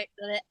 Yeah. I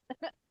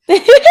was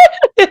just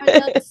like, our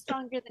love is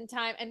stronger than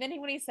time. And then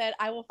when he said,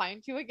 I will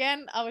find you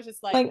again, I was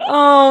just like,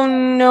 oh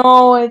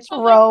no, it's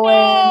Rowan. Like,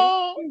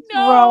 no, it's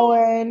no.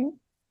 Rowan.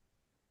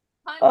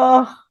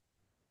 Hunt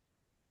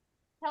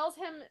tells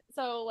him,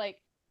 so like,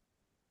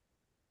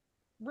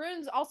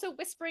 Rune's also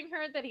whispering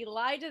her that he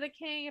lied to the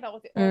king about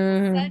what the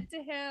Oracle said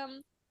to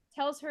him.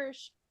 Tells her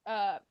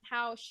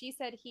how she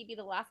said he'd be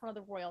the last one of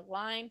the royal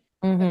line,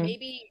 but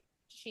maybe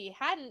she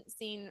hadn't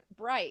seen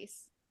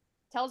Bryce.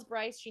 Tells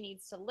Bryce she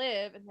needs to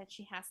live and that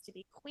she has to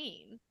be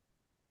queen.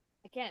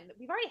 Again,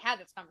 we've already had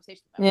this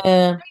conversation. Yeah.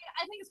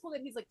 I think it's cool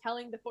that he's like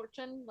telling the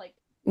fortune, like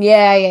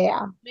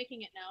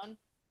making it known.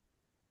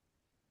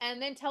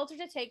 And then tells her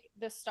to take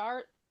the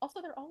star.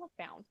 Also, they're all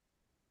found.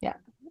 Yeah.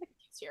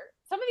 Here.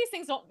 Some of these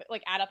things don't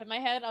like add up in my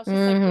head. I was just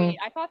like, wait,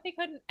 I thought they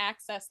couldn't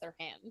access their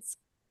hands.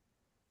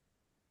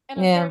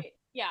 And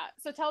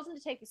so tells them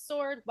to take the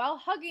sword. While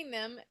hugging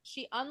them,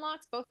 she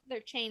unlocks both of their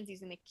chains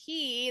using the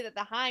key that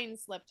the hind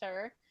slipped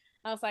her.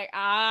 I was like,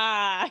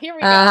 here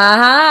we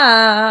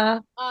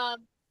go.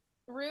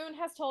 Rune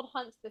has told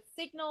Hunt the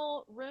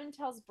signal. Rune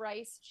tells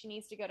Bryce she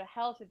needs to go to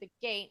hell through the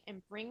gate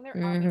and bring their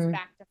armies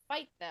back to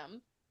fight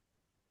them.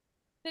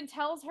 Then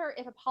tells her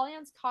if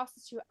Apollyon's cost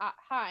is too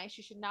high,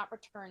 she should not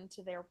return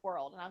to their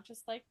world. And I'm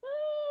just like,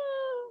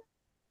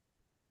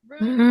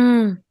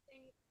 Rune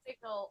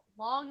signal,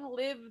 long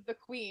live the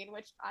queen,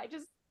 which I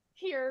just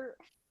hear.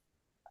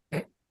 I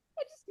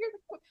just hear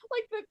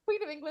the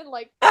Queen of England,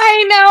 like,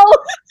 I know.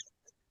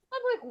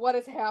 I'm like, what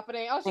is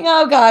happening? I was just,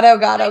 oh god. Hear,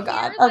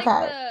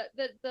 okay.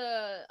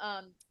 The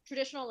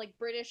traditional like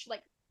British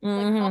like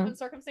pomp and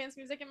circumstance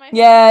music in my head.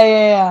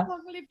 Yeah.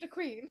 Long live the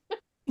queen.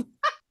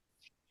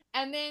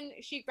 And then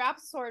she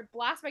grabs a sword,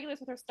 blasts Regulus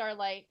with her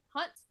starlight.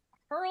 Hunt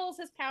hurls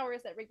his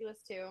powers at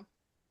Regulus too,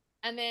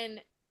 and then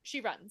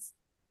she runs.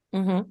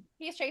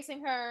 He's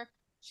chasing her.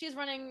 She's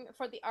running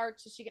for the arch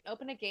so she can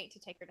open a gate to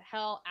take her to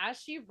hell.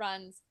 As she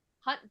runs,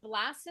 Hunt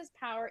blasts his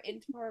power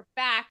into her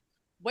back,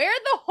 where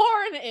the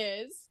horn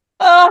is.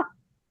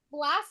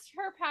 Blasts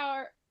her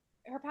power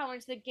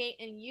into the gate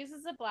and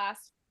uses a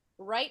blast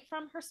right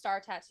from her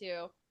star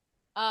tattoo.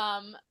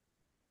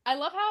 I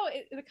love how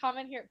the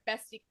comment here,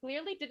 Bestie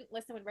clearly didn't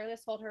listen when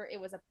Regulus told her it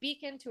was a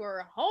beacon to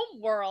her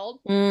home world.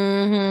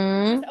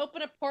 Just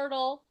open a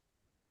portal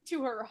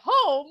to her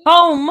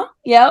home.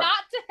 Yep.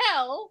 Not to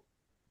hell.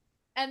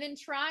 And then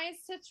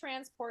tries to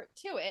transport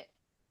to it.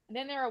 And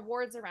then there are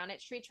wards around it.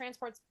 She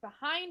transports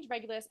behind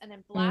Regulus and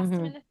then blasts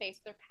him in the face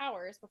with their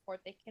powers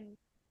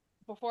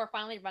before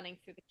finally running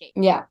through the gate.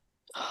 Yeah.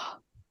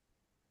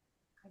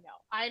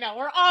 I know.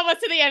 We're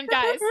almost to the end,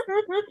 guys.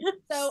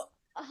 So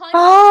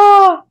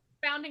Hunt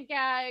bound and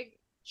gagged,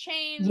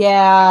 chains,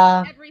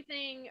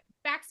 everything.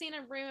 Baxian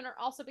and Rune are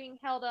also being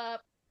held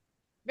up.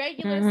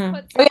 Regulus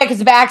puts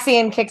because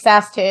Baxian kicks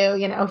ass too,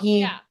 you know,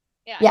 he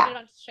did a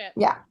bunch of shit.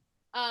 Yeah.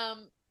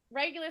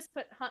 Regulus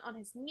put Hunt on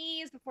his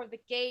knees before the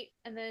gate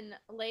and then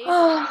lays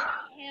a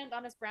hand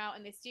on his brow,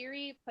 and the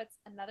Siri puts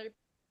another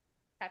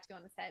tattoo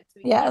on his head. So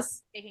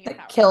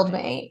that killed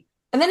me.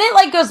 And then it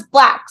like goes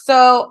black.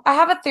 So I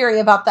have a theory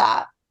about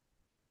that.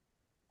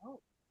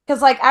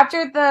 Because like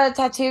after the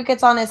tattoo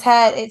gets on his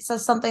head, it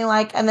says something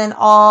like, and then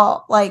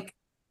all like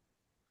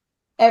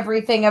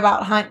everything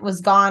about Hunt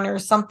was gone or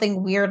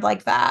something weird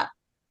like that.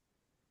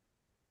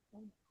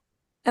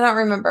 I don't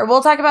remember.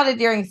 We'll talk about it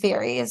during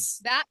theories.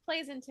 That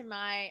plays into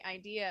my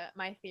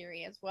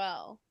theory as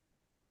well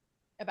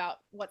about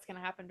what's going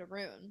to happen to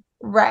Rune.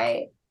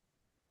 Right.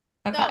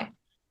 Okay. So,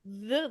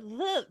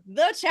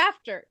 the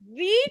chapter.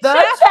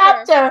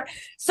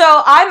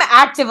 So I'm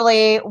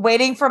actively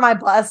waiting for my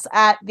bus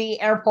at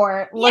the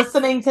airport,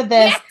 listening to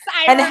this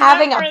and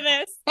having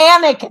a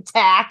panic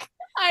attack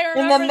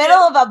in the middle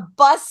of a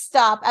bus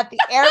stop at the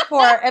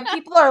airport, and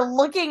people are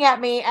looking at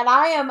me, and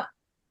I am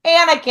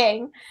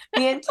panicking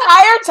the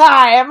entire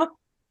time.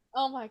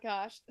 Oh my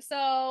gosh.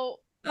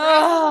 So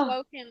Bryce is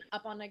woken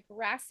up on a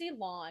grassy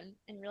lawn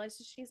and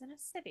realizes she's in a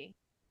city.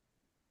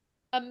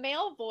 A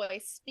male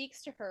voice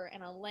speaks to her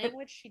in a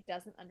language she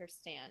doesn't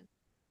understand.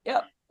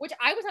 Yep. Which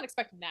I was not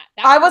expecting that.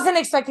 I wasn't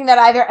expecting that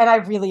either, and I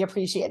really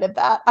appreciated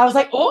that. I was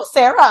like, oh,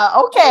 Sarah,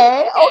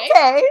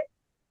 okay.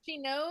 She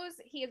knows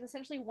he is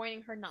essentially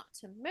warning her not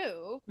to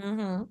move.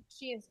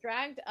 She is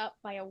dragged up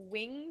by a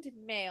winged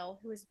male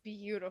who is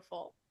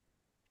beautiful.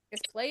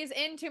 This plays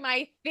into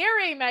my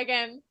theory,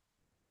 Megan.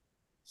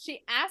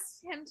 She asks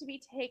him to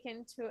be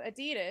taken to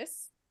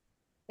Adidas.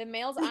 The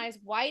male's eyes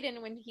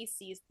widen when he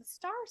sees the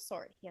star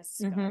sword. He has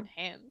scarred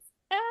hands.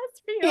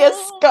 He has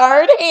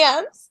scarred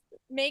hands.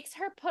 Makes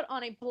her put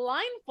on a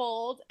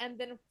blindfold and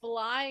then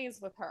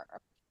flies with her.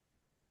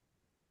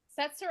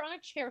 Sets her on a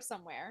chair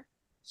somewhere.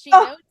 She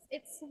notes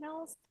it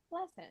smells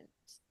pleasant.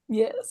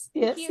 Yes.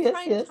 He is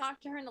trying to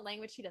talk to her in a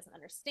language she doesn't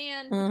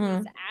understand. He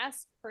needs to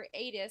ask for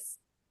Adis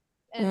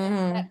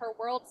and that her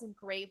world is in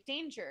grave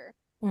danger.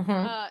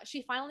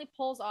 She finally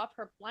pulls off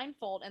her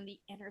blindfold and the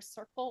inner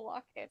circle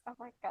locket. Oh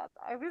my god,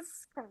 I was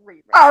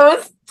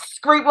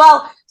screaming.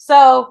 Well,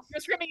 so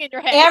you're screaming in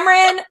your head.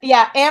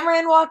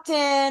 Amarin walked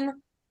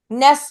in,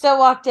 Nesta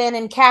walked in,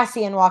 and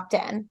Cassian walked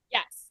in.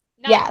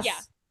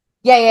 Yes.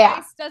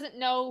 Bryce doesn't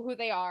know who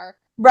they are.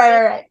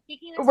 Right.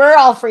 We're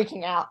all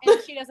freaking out.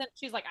 And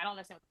she's like, I don't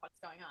understand what the fuck's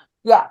going on.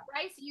 Yeah.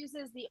 Bryce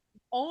uses the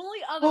only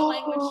other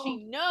language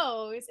she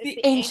knows is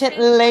the ancient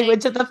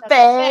language of the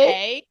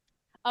Fae.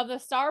 Of the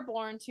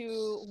Starborn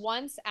to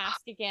once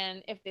ask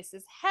again if this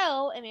is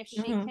hell and if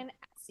she can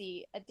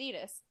see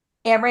Adidas.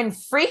 Amarin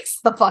freaks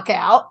the fuck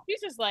out.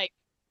 She's just like,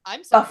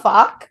 I'm sorry. The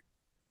fuck?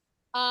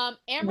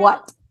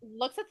 Amarin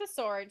looks at the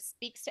sword,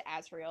 speaks to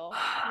Azrael.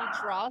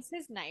 He draws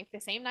his knife, the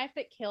same knife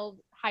that killed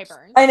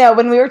Highburn. I know,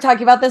 when we were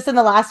talking about this in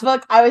the last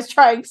book, I was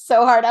trying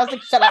so hard. I was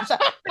like, shut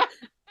up.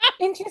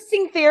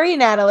 Interesting theory,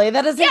 Natalie.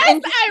 That is an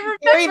interesting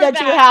theory that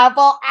you have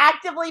while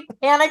actively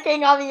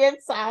panicking on the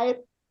inside.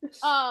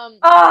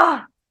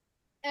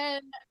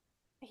 And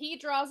he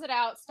draws it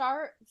out.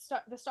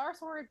 The star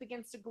sword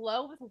begins to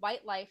glow with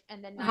white life,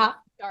 and then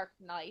dark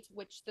night,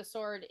 which the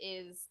sword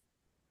is.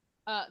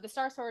 The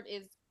star sword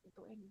is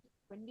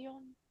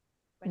Gwydion.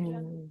 I don't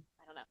know.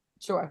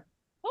 Sure.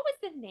 What was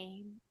the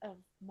name of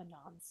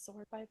Manon's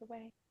sword, by the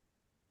way?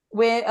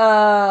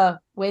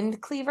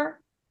 Wind Cleaver.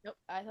 Nope,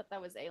 I thought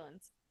that was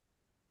Aelin's.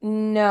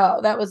 No,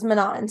 that was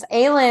Manon's.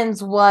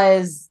 Aelin's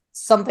was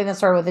something that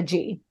started with a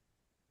G.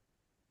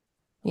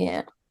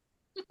 Yeah.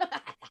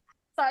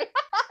 Sorry.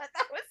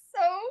 That was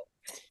so...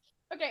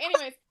 Okay,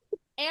 anyways.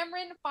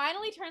 Amarin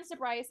finally turns to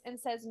Bryce and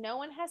says no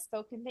one has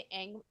spoken the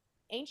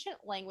ancient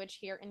language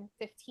here in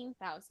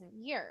 15,000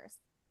 years.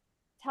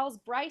 Tells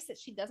Bryce that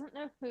she doesn't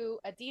know who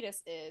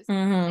Adidas is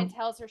and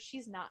tells her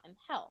she's not in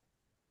hell.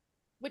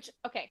 Which,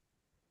 okay.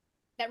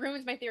 That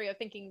ruins my theory of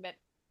thinking that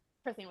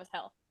Prythian was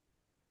hell.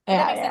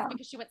 That makes sense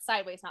because she went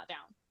sideways, not down.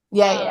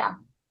 Yeah.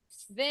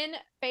 Then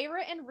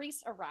Feyre and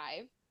Rhys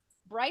arrive.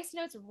 Bryce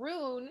notes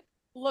Rune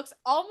looks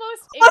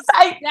almost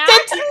exactly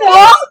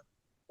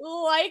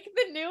like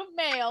the new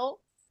male.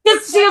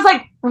 Yes, she was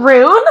like,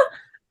 Rune?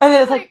 And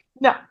then it's like,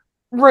 no,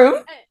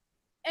 Rune?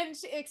 And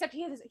except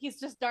he's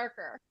just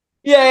darker.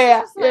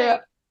 Yeah.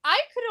 I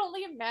could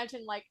only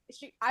imagine, like,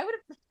 I would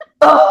have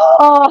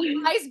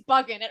eyes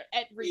bugging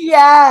at Rhys.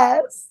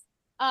 Yes.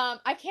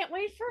 I can't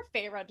wait for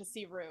Feyre to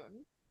see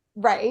Rune.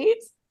 Right.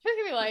 She's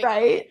gonna be like,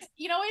 right.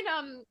 You know,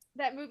 in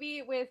that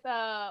movie with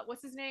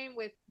what's his name,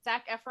 with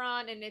Zac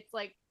Efron, and it's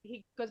like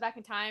he goes back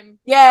in time.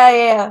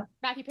 Yeah.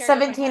 Matthew Perry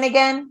 17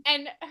 again.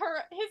 And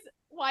his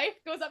wife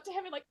goes up to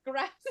him and like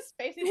grabs his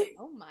face. He's like,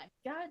 "Oh my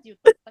god, you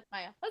look like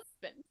my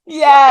husband."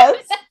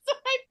 Yes. That's what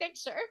I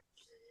picture.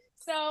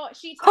 So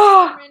she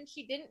tells Cameron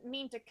she didn't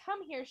mean to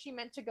come here. She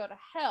meant to go to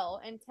hell,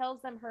 and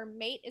tells them her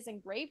mate is in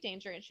grave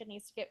danger and she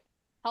needs to get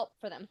help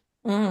for them.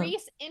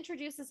 Rhys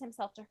introduces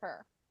himself to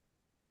her.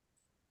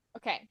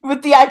 Okay.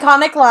 With the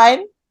iconic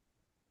line,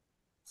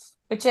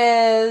 which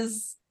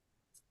is,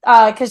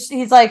 because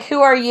he's like, "Who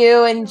are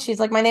you?" And she's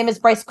like, "My name is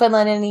Bryce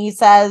Quinlan." And he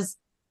says,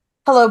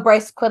 "Hello,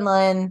 Bryce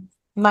Quinlan.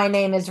 My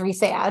name is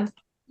Rhysand."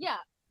 Yeah.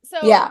 So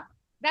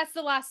that's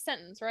the last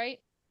sentence, right?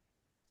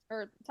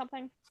 Or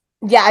something.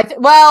 Yeah.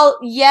 Well,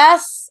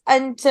 yes,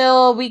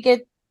 until we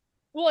get.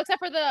 Well, except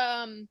for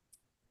the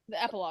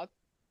epilogue.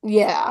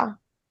 Yeah.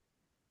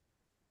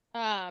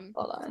 Hold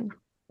on.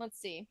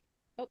 Let's see.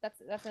 Oh, that's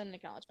an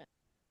acknowledgement.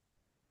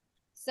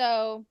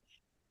 So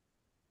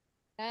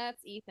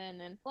that's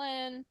Ethan and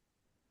Flynn.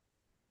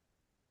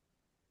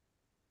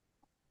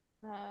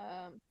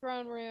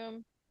 Throne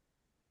room.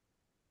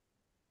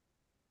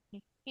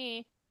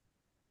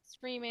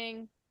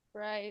 Screaming.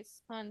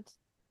 Bryce, Hunt.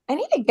 I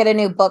need to get a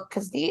new book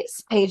because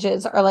these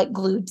pages are like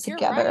glued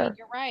together.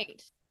 You're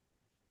right.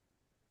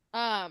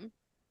 Oh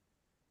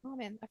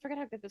man, I forgot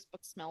how good this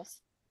book smells.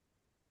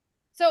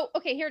 So,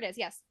 okay, here it is.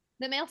 Yes.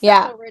 The male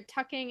stepped forward,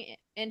 tucking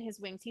in his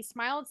wings. He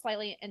smiled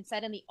slightly and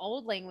said in the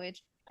old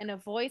language, in a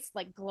voice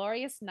like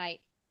glorious night,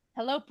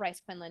 "Hello,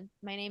 Bryce Quinlan.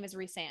 My name is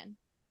Rhysand."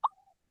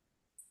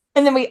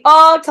 And then we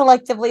all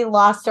collectively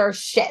lost our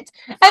shit.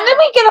 And then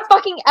we get a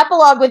fucking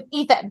epilogue with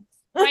Ethan.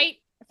 Right?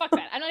 Fuck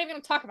that. I'm not even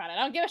going to talk about it.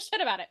 I don't give a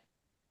shit about it.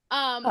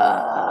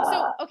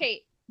 So,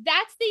 okay,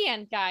 that's the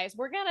end, guys.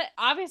 We're going to,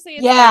 obviously,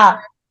 it's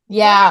over.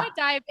 Yeah. We're going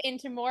to dive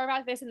into more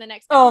about this in the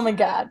next episode. Oh my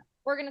god.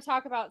 We're going to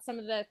talk about some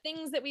of the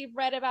things that we've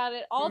read about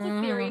it, all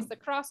the theories, the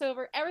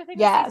crossover, everything.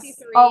 Yes,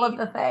 all of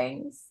the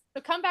things.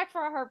 So come back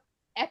for our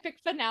epic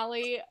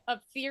finale of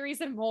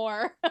theories and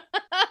more.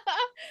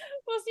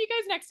 We'll see you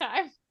guys next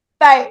time.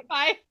 Bye.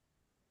 Bye.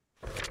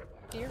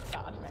 Dear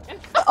God, man.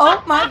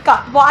 Oh my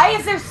god. Why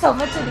is there so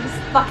much of these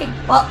fucking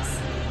books?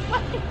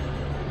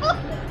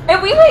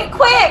 And we went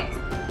quick.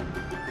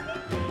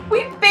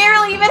 We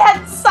barely even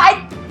had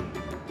side.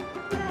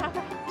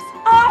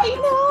 I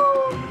know.